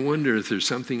here. I wonder if there's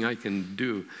something I can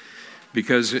do.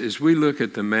 Because as we look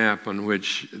at the map on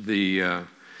which the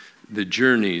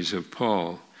journeys of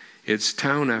Paul, it's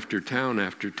town after town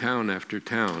after town after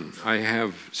town. I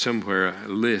have somewhere a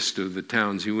list of the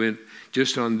towns he went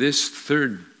just on this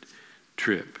third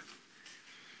trip.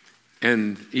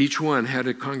 And each one had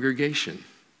a congregation.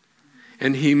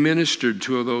 And he ministered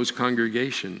to those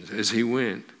congregations as he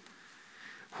went.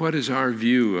 What is our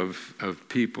view of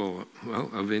people, well,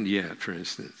 of Indiat, for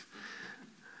instance?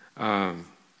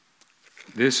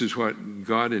 This is what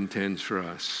God intends for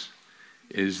us,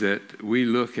 is that we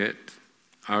look at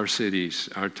our cities,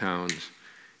 our towns,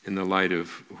 in the light of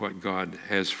what God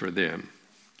has for them.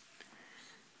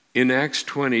 In Acts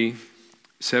 20,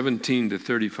 17 to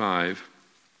 35,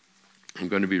 I'm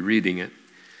going to be reading it.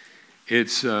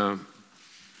 It's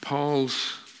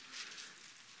Paul's,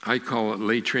 I call it,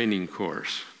 lay training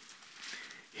course.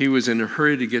 He was in a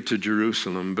hurry to get to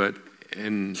Jerusalem, but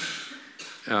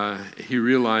he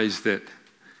realized that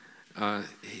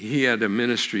he had a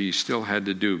ministry he still had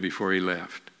to do before he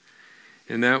left.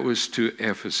 And that was to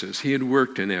Ephesus. He had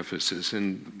worked in Ephesus,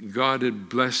 and God had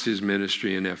blessed his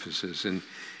ministry in Ephesus, and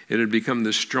it had become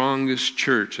the strongest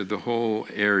church of the whole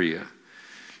area.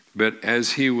 But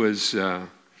as he was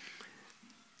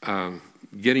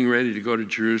getting ready to go to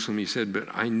Jerusalem, he said, but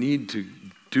I need to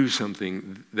do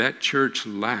something. That church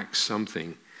lacks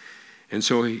something. And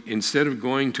so instead of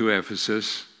going to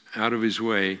Ephesus out of his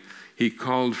way, he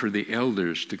called for the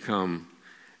elders to come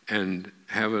and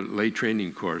have a lay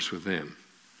training course with them.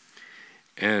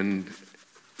 And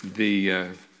he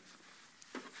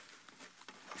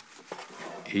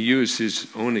used his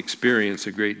own experience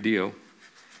a great deal.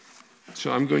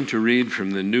 So I'm going to read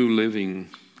from the New Living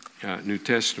New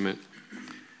Testament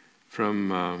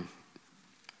from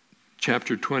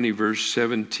chapter 20, verse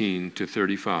 17 to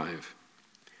 35.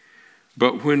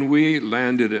 But when we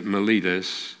landed at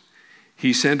Miletus,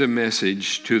 he sent a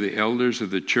message to the elders of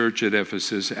the church at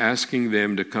Ephesus, asking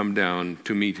them to come down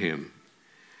to meet him.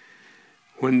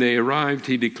 When they arrived,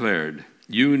 he declared,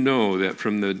 "You know that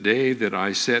from the day that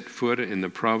I set foot in the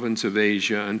province of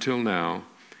Asia until now,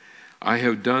 I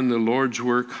have done the Lord's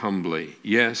work humbly,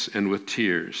 yes, and with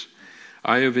tears.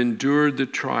 I have endured the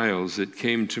trials that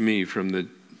came to me from the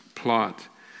plot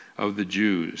of the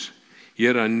Jews.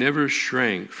 Yet I never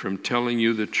shrank from telling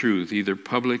you the truth, either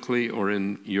publicly or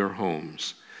in your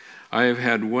homes. I have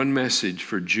had one message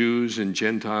for Jews and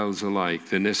Gentiles alike,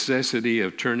 the necessity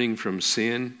of turning from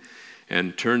sin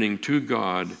and turning to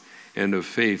God and of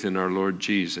faith in our Lord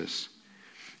Jesus.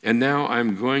 And now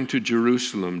I'm going to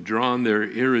Jerusalem, drawn there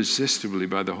irresistibly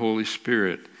by the Holy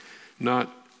Spirit,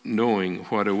 not knowing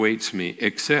what awaits me,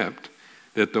 except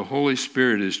that the Holy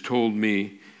Spirit has told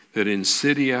me that in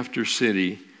city after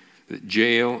city, that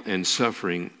jail and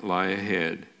suffering lie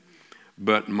ahead.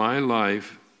 But my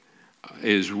life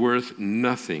is worth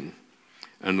nothing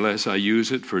unless I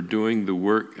use it for doing the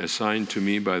work assigned to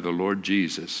me by the Lord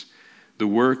Jesus, the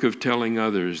work of telling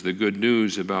others the good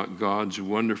news about God's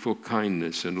wonderful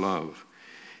kindness and love.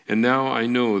 And now I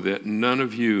know that none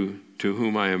of you to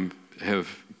whom I have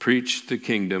preached the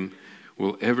kingdom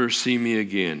will ever see me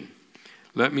again.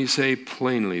 Let me say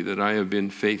plainly that I have been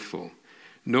faithful.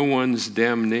 No one's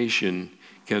damnation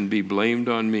can be blamed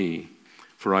on me,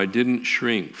 for I didn't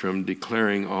shrink from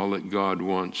declaring all that God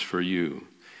wants for you.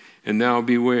 And now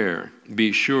beware,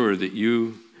 be sure that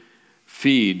you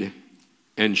feed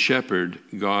and shepherd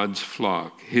God's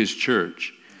flock, his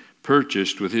church,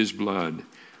 purchased with his blood,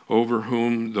 over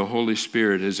whom the Holy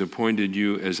Spirit has appointed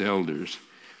you as elders.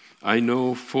 I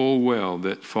know full well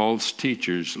that false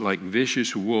teachers like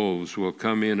vicious wolves will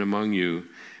come in among you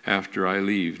after I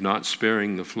leave, not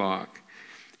sparing the flock.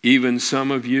 Even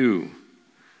some of you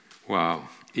will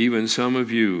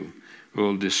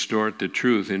distort the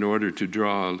truth in order to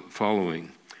draw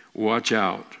following. Watch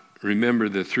out. Remember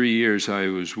the 3 years I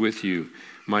was with you,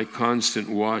 my constant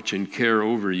watch and care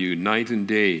over you night and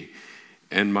day,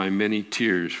 and my many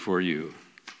tears for you.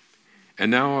 And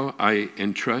now I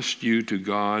entrust you to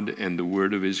God and the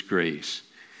word of his grace,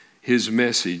 his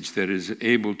message that is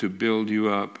able to build you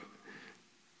up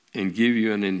and give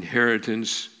you an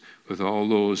inheritance with all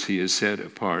those he has set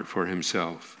apart for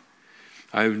himself.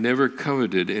 I have never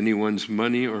coveted anyone's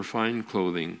money or fine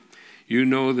clothing. You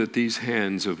know that these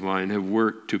hands of mine have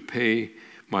worked to pay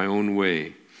my own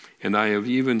way, and I have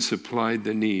even supplied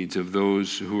the needs of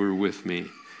those who are with me.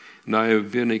 And I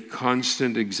have been a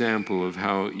constant example of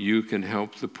how you can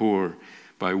help the poor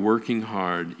by working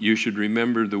hard. You should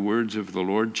remember the words of the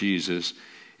Lord Jesus,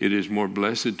 "It is more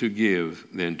blessed to give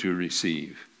than to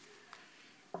receive."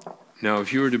 Now,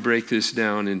 if you were to break this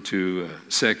down into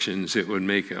sections, it would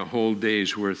make a whole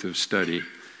day's worth of study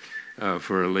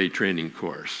for a lay training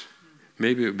course.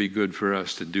 Maybe it would be good for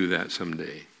us to do that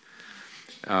someday.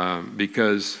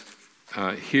 Because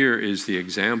here is the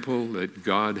example that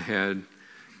God had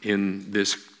in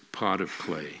this pot of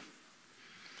clay.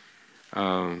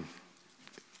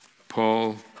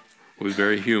 Paul was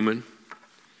very human,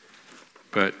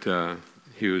 but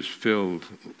he was filled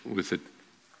with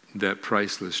that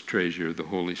priceless treasure, the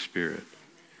Holy Spirit.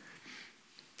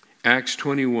 Acts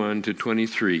 21 to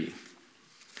 23.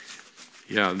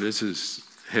 Yeah, this is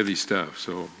heavy stuff,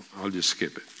 so I'll just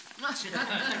skip it.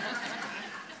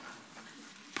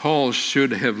 Paul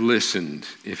should have listened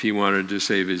if he wanted to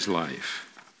save his life.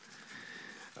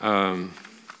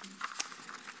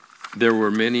 There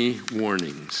were many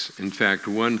warnings. In fact,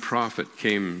 one prophet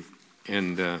came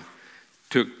and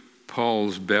took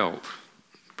Paul's belt,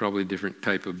 probably a different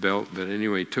type of belt, but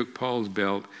anyway, took Paul's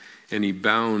belt and he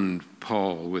bound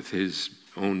Paul with his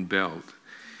own belt.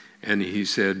 And he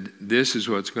said, "This is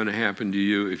what's going to happen to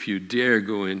you if you dare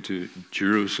go into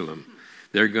Jerusalem.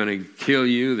 They're going to kill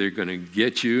you, they're going to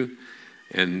get you,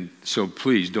 and so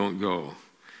please don't go."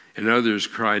 And others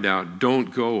cried out,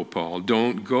 "Don't go, Paul,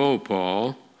 don't go,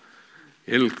 Paul.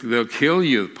 They'll kill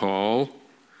you, Paul."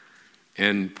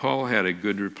 And Paul had a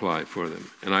good reply for them,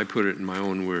 and I put it in my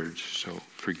own words, so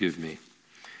forgive me.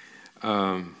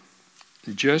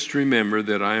 Just remember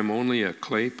that I am only a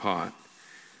clay pot.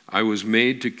 I was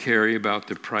made to carry about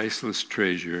the priceless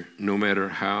treasure, no matter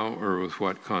how or with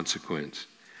what consequence.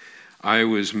 I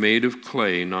was made of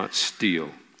clay, not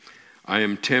steel. I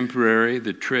am temporary,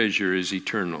 the treasure is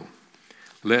eternal.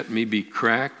 Let me be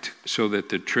cracked so that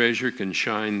the treasure can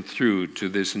shine through to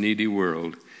this needy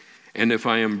world. And if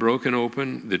I am broken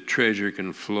open, the treasure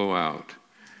can flow out.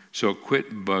 So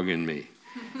quit bugging me.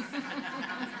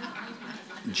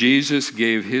 Jesus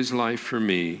gave his life for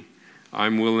me.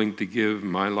 I'm willing to give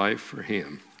my life for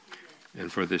him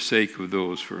and for the sake of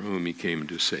those for whom he came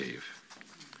to save.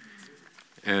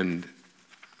 And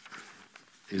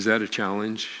is that a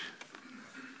challenge?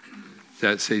 Does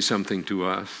that say something to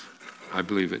us? I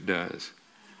believe it does.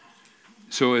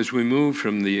 So as we move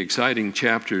from the exciting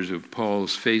chapters of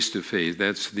Paul's face-to-face,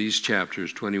 that's these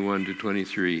chapters 21 to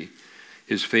 23,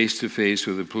 his face-to-face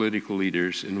with the political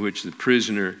leaders in which the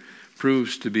prisoner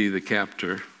proves to be the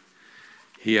captor.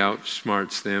 He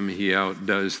outsmarts them, he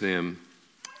outdoes them.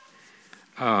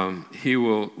 We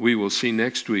will see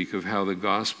next week of how the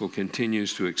gospel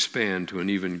continues to expand to an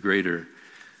even greater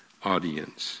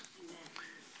audience.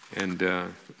 And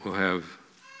we'll have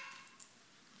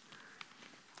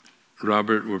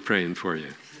Robert, we're praying for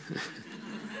you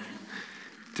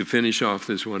to finish off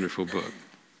this wonderful book.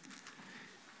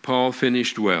 Paul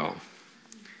finished well.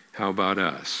 How about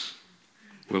us?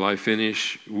 Will I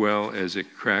finish well as a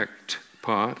cracked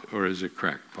pot or as a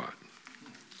cracked pot?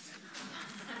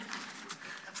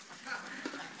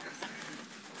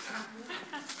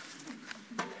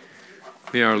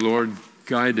 May our Lord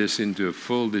guide us into a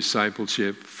full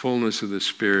discipleship, fullness of the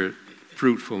Spirit,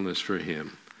 fruitfulness for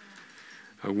him.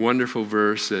 A wonderful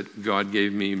verse that God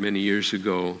gave me many years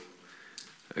ago,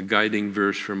 a guiding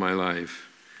verse for my life.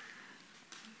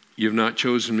 You've not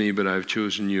chosen me, but I've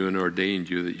chosen you and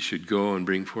ordained you that you should go and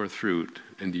bring forth fruit,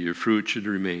 and your fruit should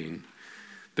remain,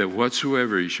 that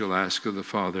whatsoever you shall ask of the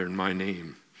Father in my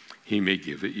name, he may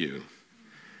give it you.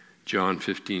 John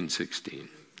 15:16.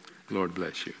 Lord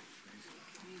bless you.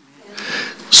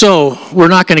 So we're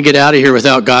not going to get out of here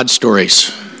without God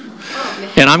stories.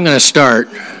 And I'm going to start.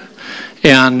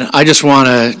 And I just want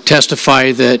to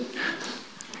testify that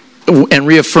and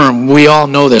reaffirm, we all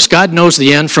know this. God knows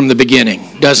the end from the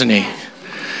beginning, doesn't he?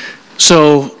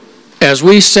 So as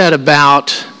we set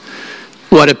about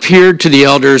what appeared to the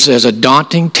elders as a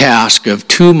daunting task of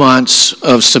 2 months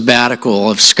of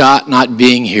sabbatical, of Scott not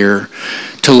being here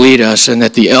to lead us, and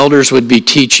that the elders would be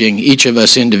teaching each of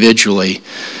us individually,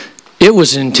 it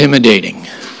was intimidating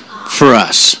for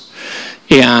us.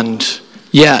 And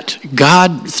yet,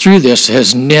 God, through this,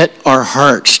 has knit our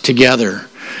hearts together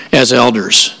as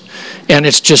elders. And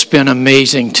it's just been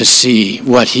amazing to see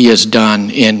what he has done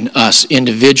in us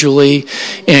individually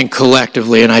and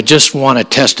collectively. And I just want to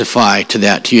testify to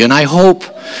that to you. And I hope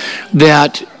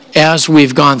that as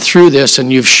we've gone through this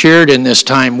and you've shared in this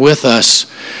time with us,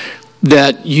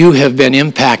 that you have been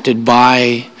impacted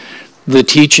by the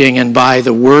teaching and by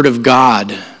the Word of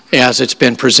God as it's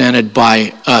been presented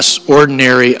by us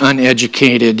ordinary,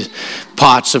 uneducated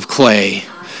pots of clay,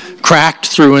 cracked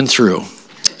through and through.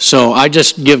 So I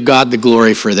just give God the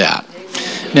glory for that.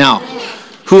 Now,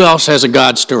 who else has a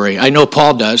God story? I know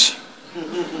Paul does.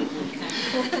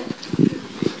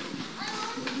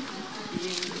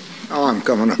 Oh, I'm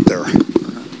coming up there.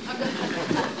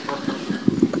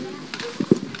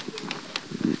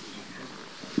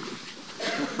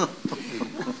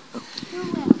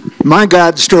 My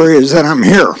God story is that I'm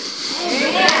here.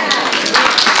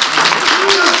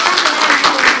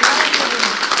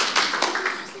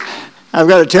 I've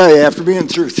got to tell you, after being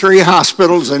through 3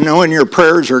 hospitals and knowing your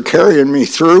prayers are carrying me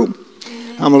through,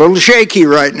 I'm a little shaky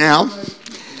right now.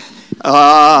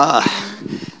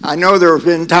 I know there have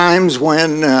been times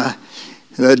when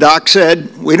the doc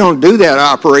said, we don't do that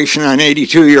operation on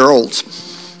 82-year-olds.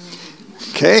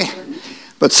 Okay?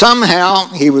 But somehow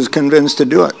he was convinced to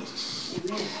do it.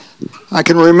 I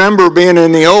can remember being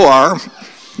in the OR,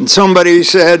 and somebody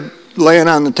said, laying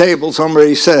on the table,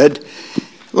 somebody said,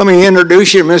 let me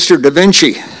introduce you to Mr. Da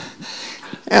Vinci.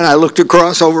 And I looked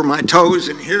across over my toes,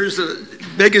 and here's the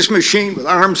biggest machine with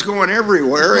arms going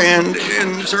everywhere, and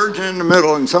the surgeon in the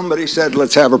middle, and somebody said,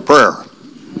 let's have a prayer.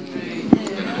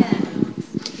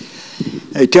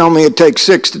 They tell me it takes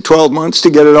 6 to 12 months to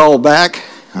get it all back.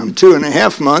 I'm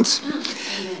 2.5 months.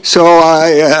 So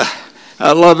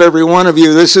I love every one of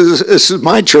you. This is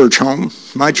my church home,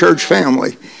 my church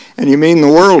family, and you mean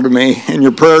the world to me, and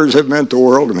your prayers have meant the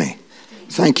world to me.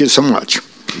 Thank you so much.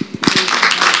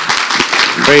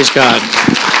 Praise God.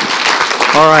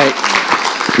 All right.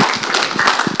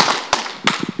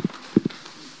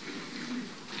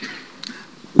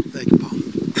 Thank you, Paul.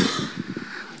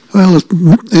 Well,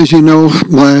 as you know,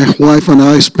 my wife and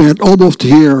I spent almost a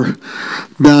year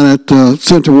down at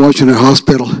Central Washington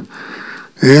Hospital.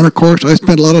 And, of course, I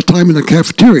spent a lot of time in the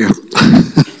cafeteria.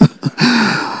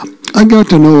 I got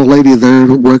to know a lady there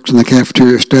that works in the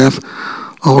cafeteria staff.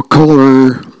 I'll call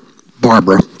her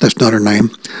Barbara. That's not her name.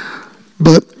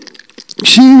 But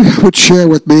she would share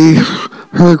with me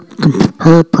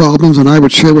her problems, and I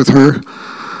would share with her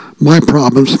my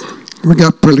problems. We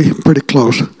got pretty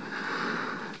close.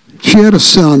 She had a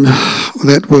son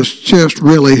that was just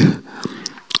really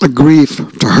a grief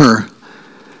to her.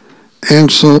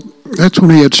 And so that's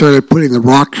when he had started putting the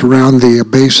rocks around the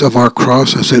base of our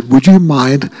cross. I said, would you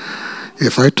mind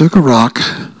if I took a rock,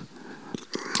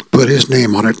 put his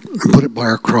name on it, and put it by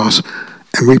our cross,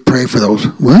 and we pray for those?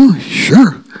 Well,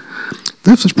 sure.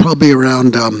 This is probably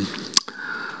around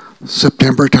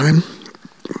September time.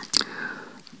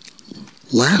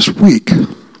 Last week,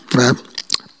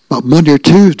 about Monday or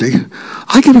Tuesday,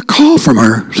 I get a call from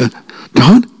her. I said,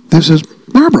 Don, this is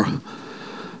Barbara.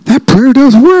 That prayer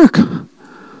does work.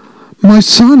 My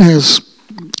son has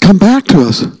come back to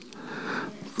us.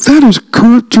 That is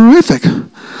terrific.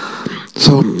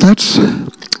 So that's the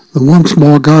one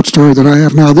small God story that I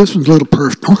have now. This one's a little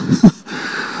personal.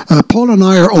 Paul and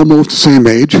I are almost the same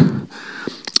age,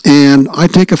 and I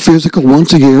take a physical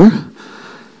once a year,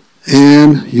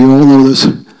 and you all know this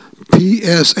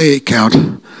PSA count.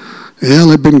 Well,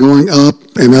 they've been going up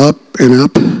and up and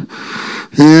up.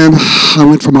 And I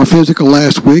went for my physical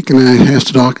last week, and I asked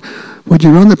the doc, would you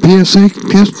run the PSA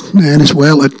test? And it's,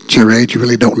 well, at your age, you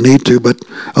really don't need to, but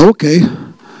okay.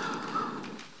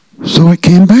 So I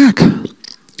came back.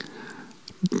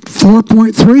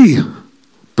 4.3.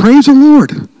 Praise the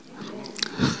Lord.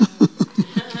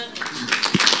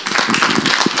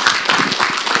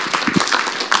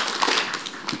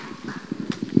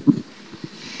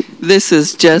 This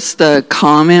is just a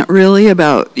comment, really,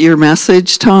 about your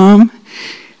message, Tom.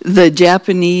 The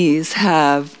Japanese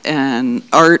have an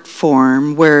art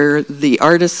form where the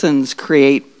artisans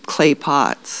create clay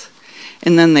pots,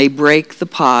 and then they break the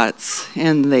pots,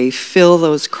 and they fill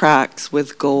those cracks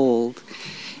with gold.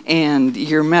 And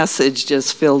your message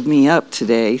just filled me up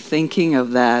today, thinking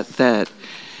of that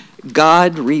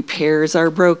God repairs our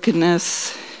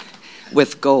brokenness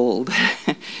with gold,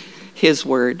 His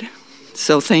word.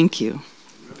 So thank you.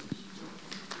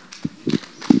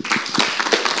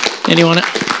 Anyone?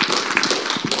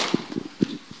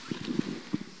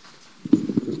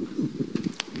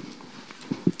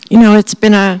 You know, it's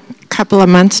been a couple of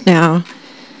months now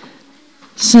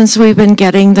since we've been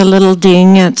getting the little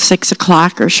ding at 6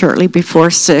 o'clock or shortly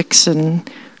before 6 and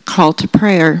call to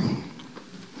prayer.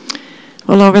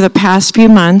 Well, over the past few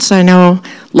months, I know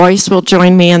Lois will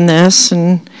join me in this,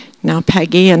 and now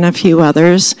Peggy and a few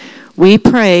others. We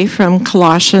pray from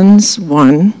Colossians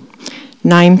 1,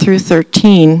 9 through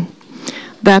 13,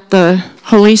 that the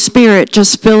Holy Spirit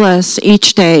just fill us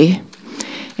each day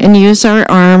and use our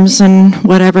arms and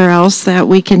whatever else that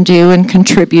we can do and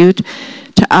contribute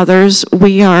to others.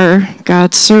 We are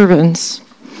God's servants,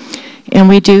 and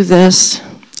we do this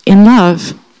in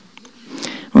love.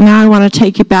 Well, now I want to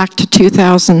take you back to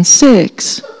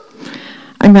 2006.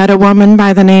 I met a woman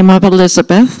by the name of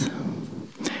Elizabeth.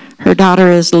 Her daughter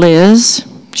is Liz.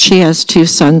 She has 2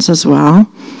 sons as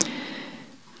well.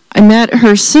 I met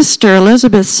her sister,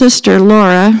 Elizabeth's sister,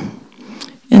 Laura,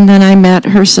 and then I met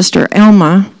her sister,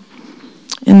 Elma,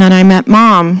 and then I met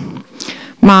Mom.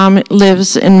 Mom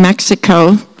lives in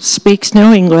Mexico, speaks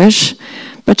no English,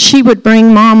 but she would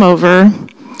bring Mom over,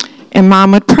 and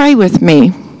Mom would pray with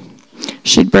me.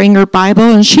 She'd bring her Bible,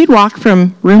 and she'd walk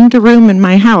from room to room in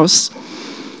my house,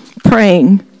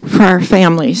 praying for our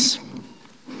families.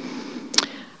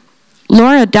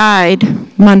 Laura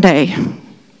died Monday.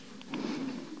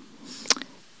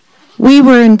 We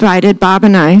were invited, Bob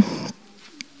and I,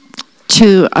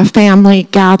 to a family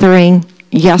gathering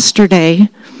yesterday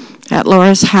at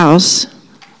Laura's house.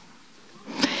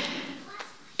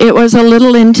 It was a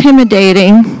little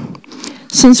intimidating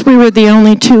since we were the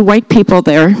only 2 white people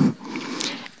there,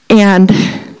 and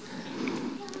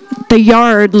the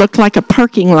yard looked like a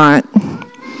parking lot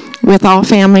with all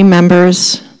family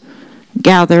members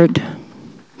gathered.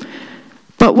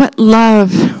 But what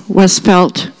love was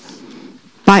felt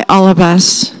by all of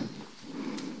us.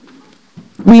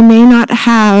 We may not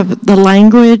have the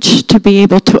language to be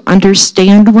able to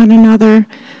understand one another,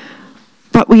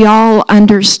 but we all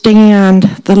understand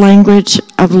the language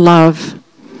of love.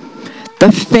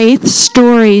 The faith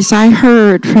stories I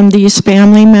heard from these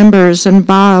family members and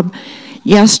Bob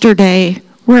yesterday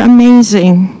were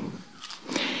amazing.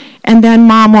 And then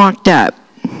Mom walked up,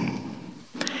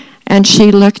 and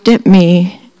she looked at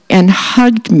me and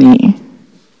hugged me.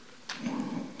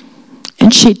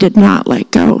 And she did not let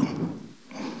go.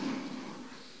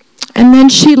 And then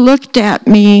she looked at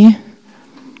me,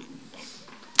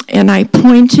 and I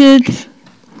pointed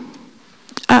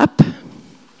up,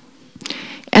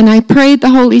 and I prayed the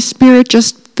Holy Spirit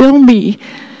just fill me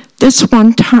this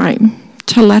one time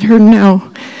to let her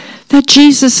know that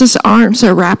Jesus' arms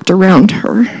are wrapped around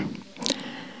her.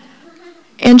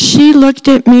 And she looked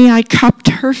at me, I cupped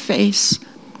her face,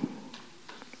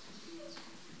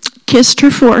 kissed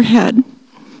her forehead,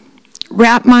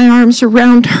 wrapped my arms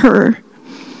around her.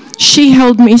 She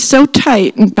held me so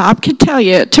tight, and Bob could tell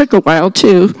you it took a while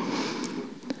too,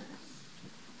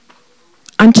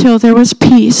 until there was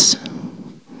peace.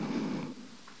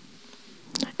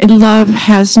 And love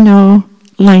has no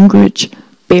language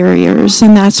barriers,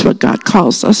 and that's what God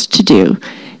calls us to do,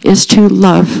 is to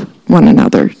love one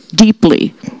another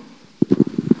deeply.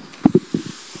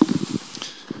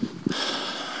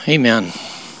 Amen.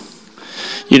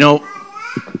 You know,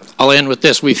 I'll end with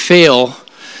this. We fail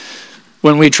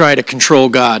when we try to control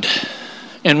God,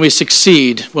 and we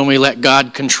succeed when we let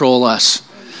God control us.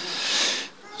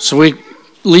 So we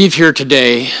leave here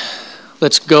today.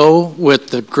 Let's go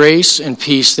with the grace and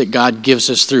peace that God gives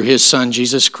us through his Son,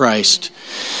 Jesus Christ,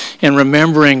 and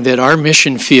remembering that our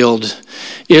mission field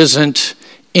isn't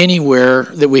anywhere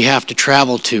that we have to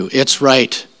travel to. It's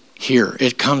right here.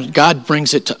 It comes. God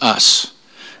brings it to us,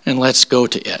 and let's go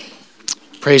to it.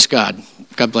 Praise God.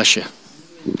 God bless you.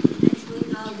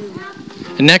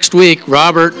 And next week,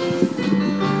 Robert.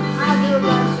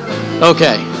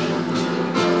 Okay.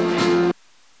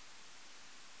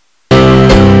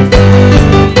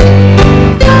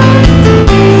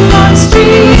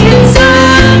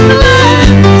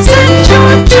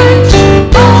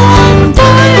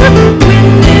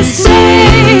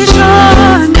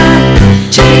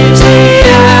 Change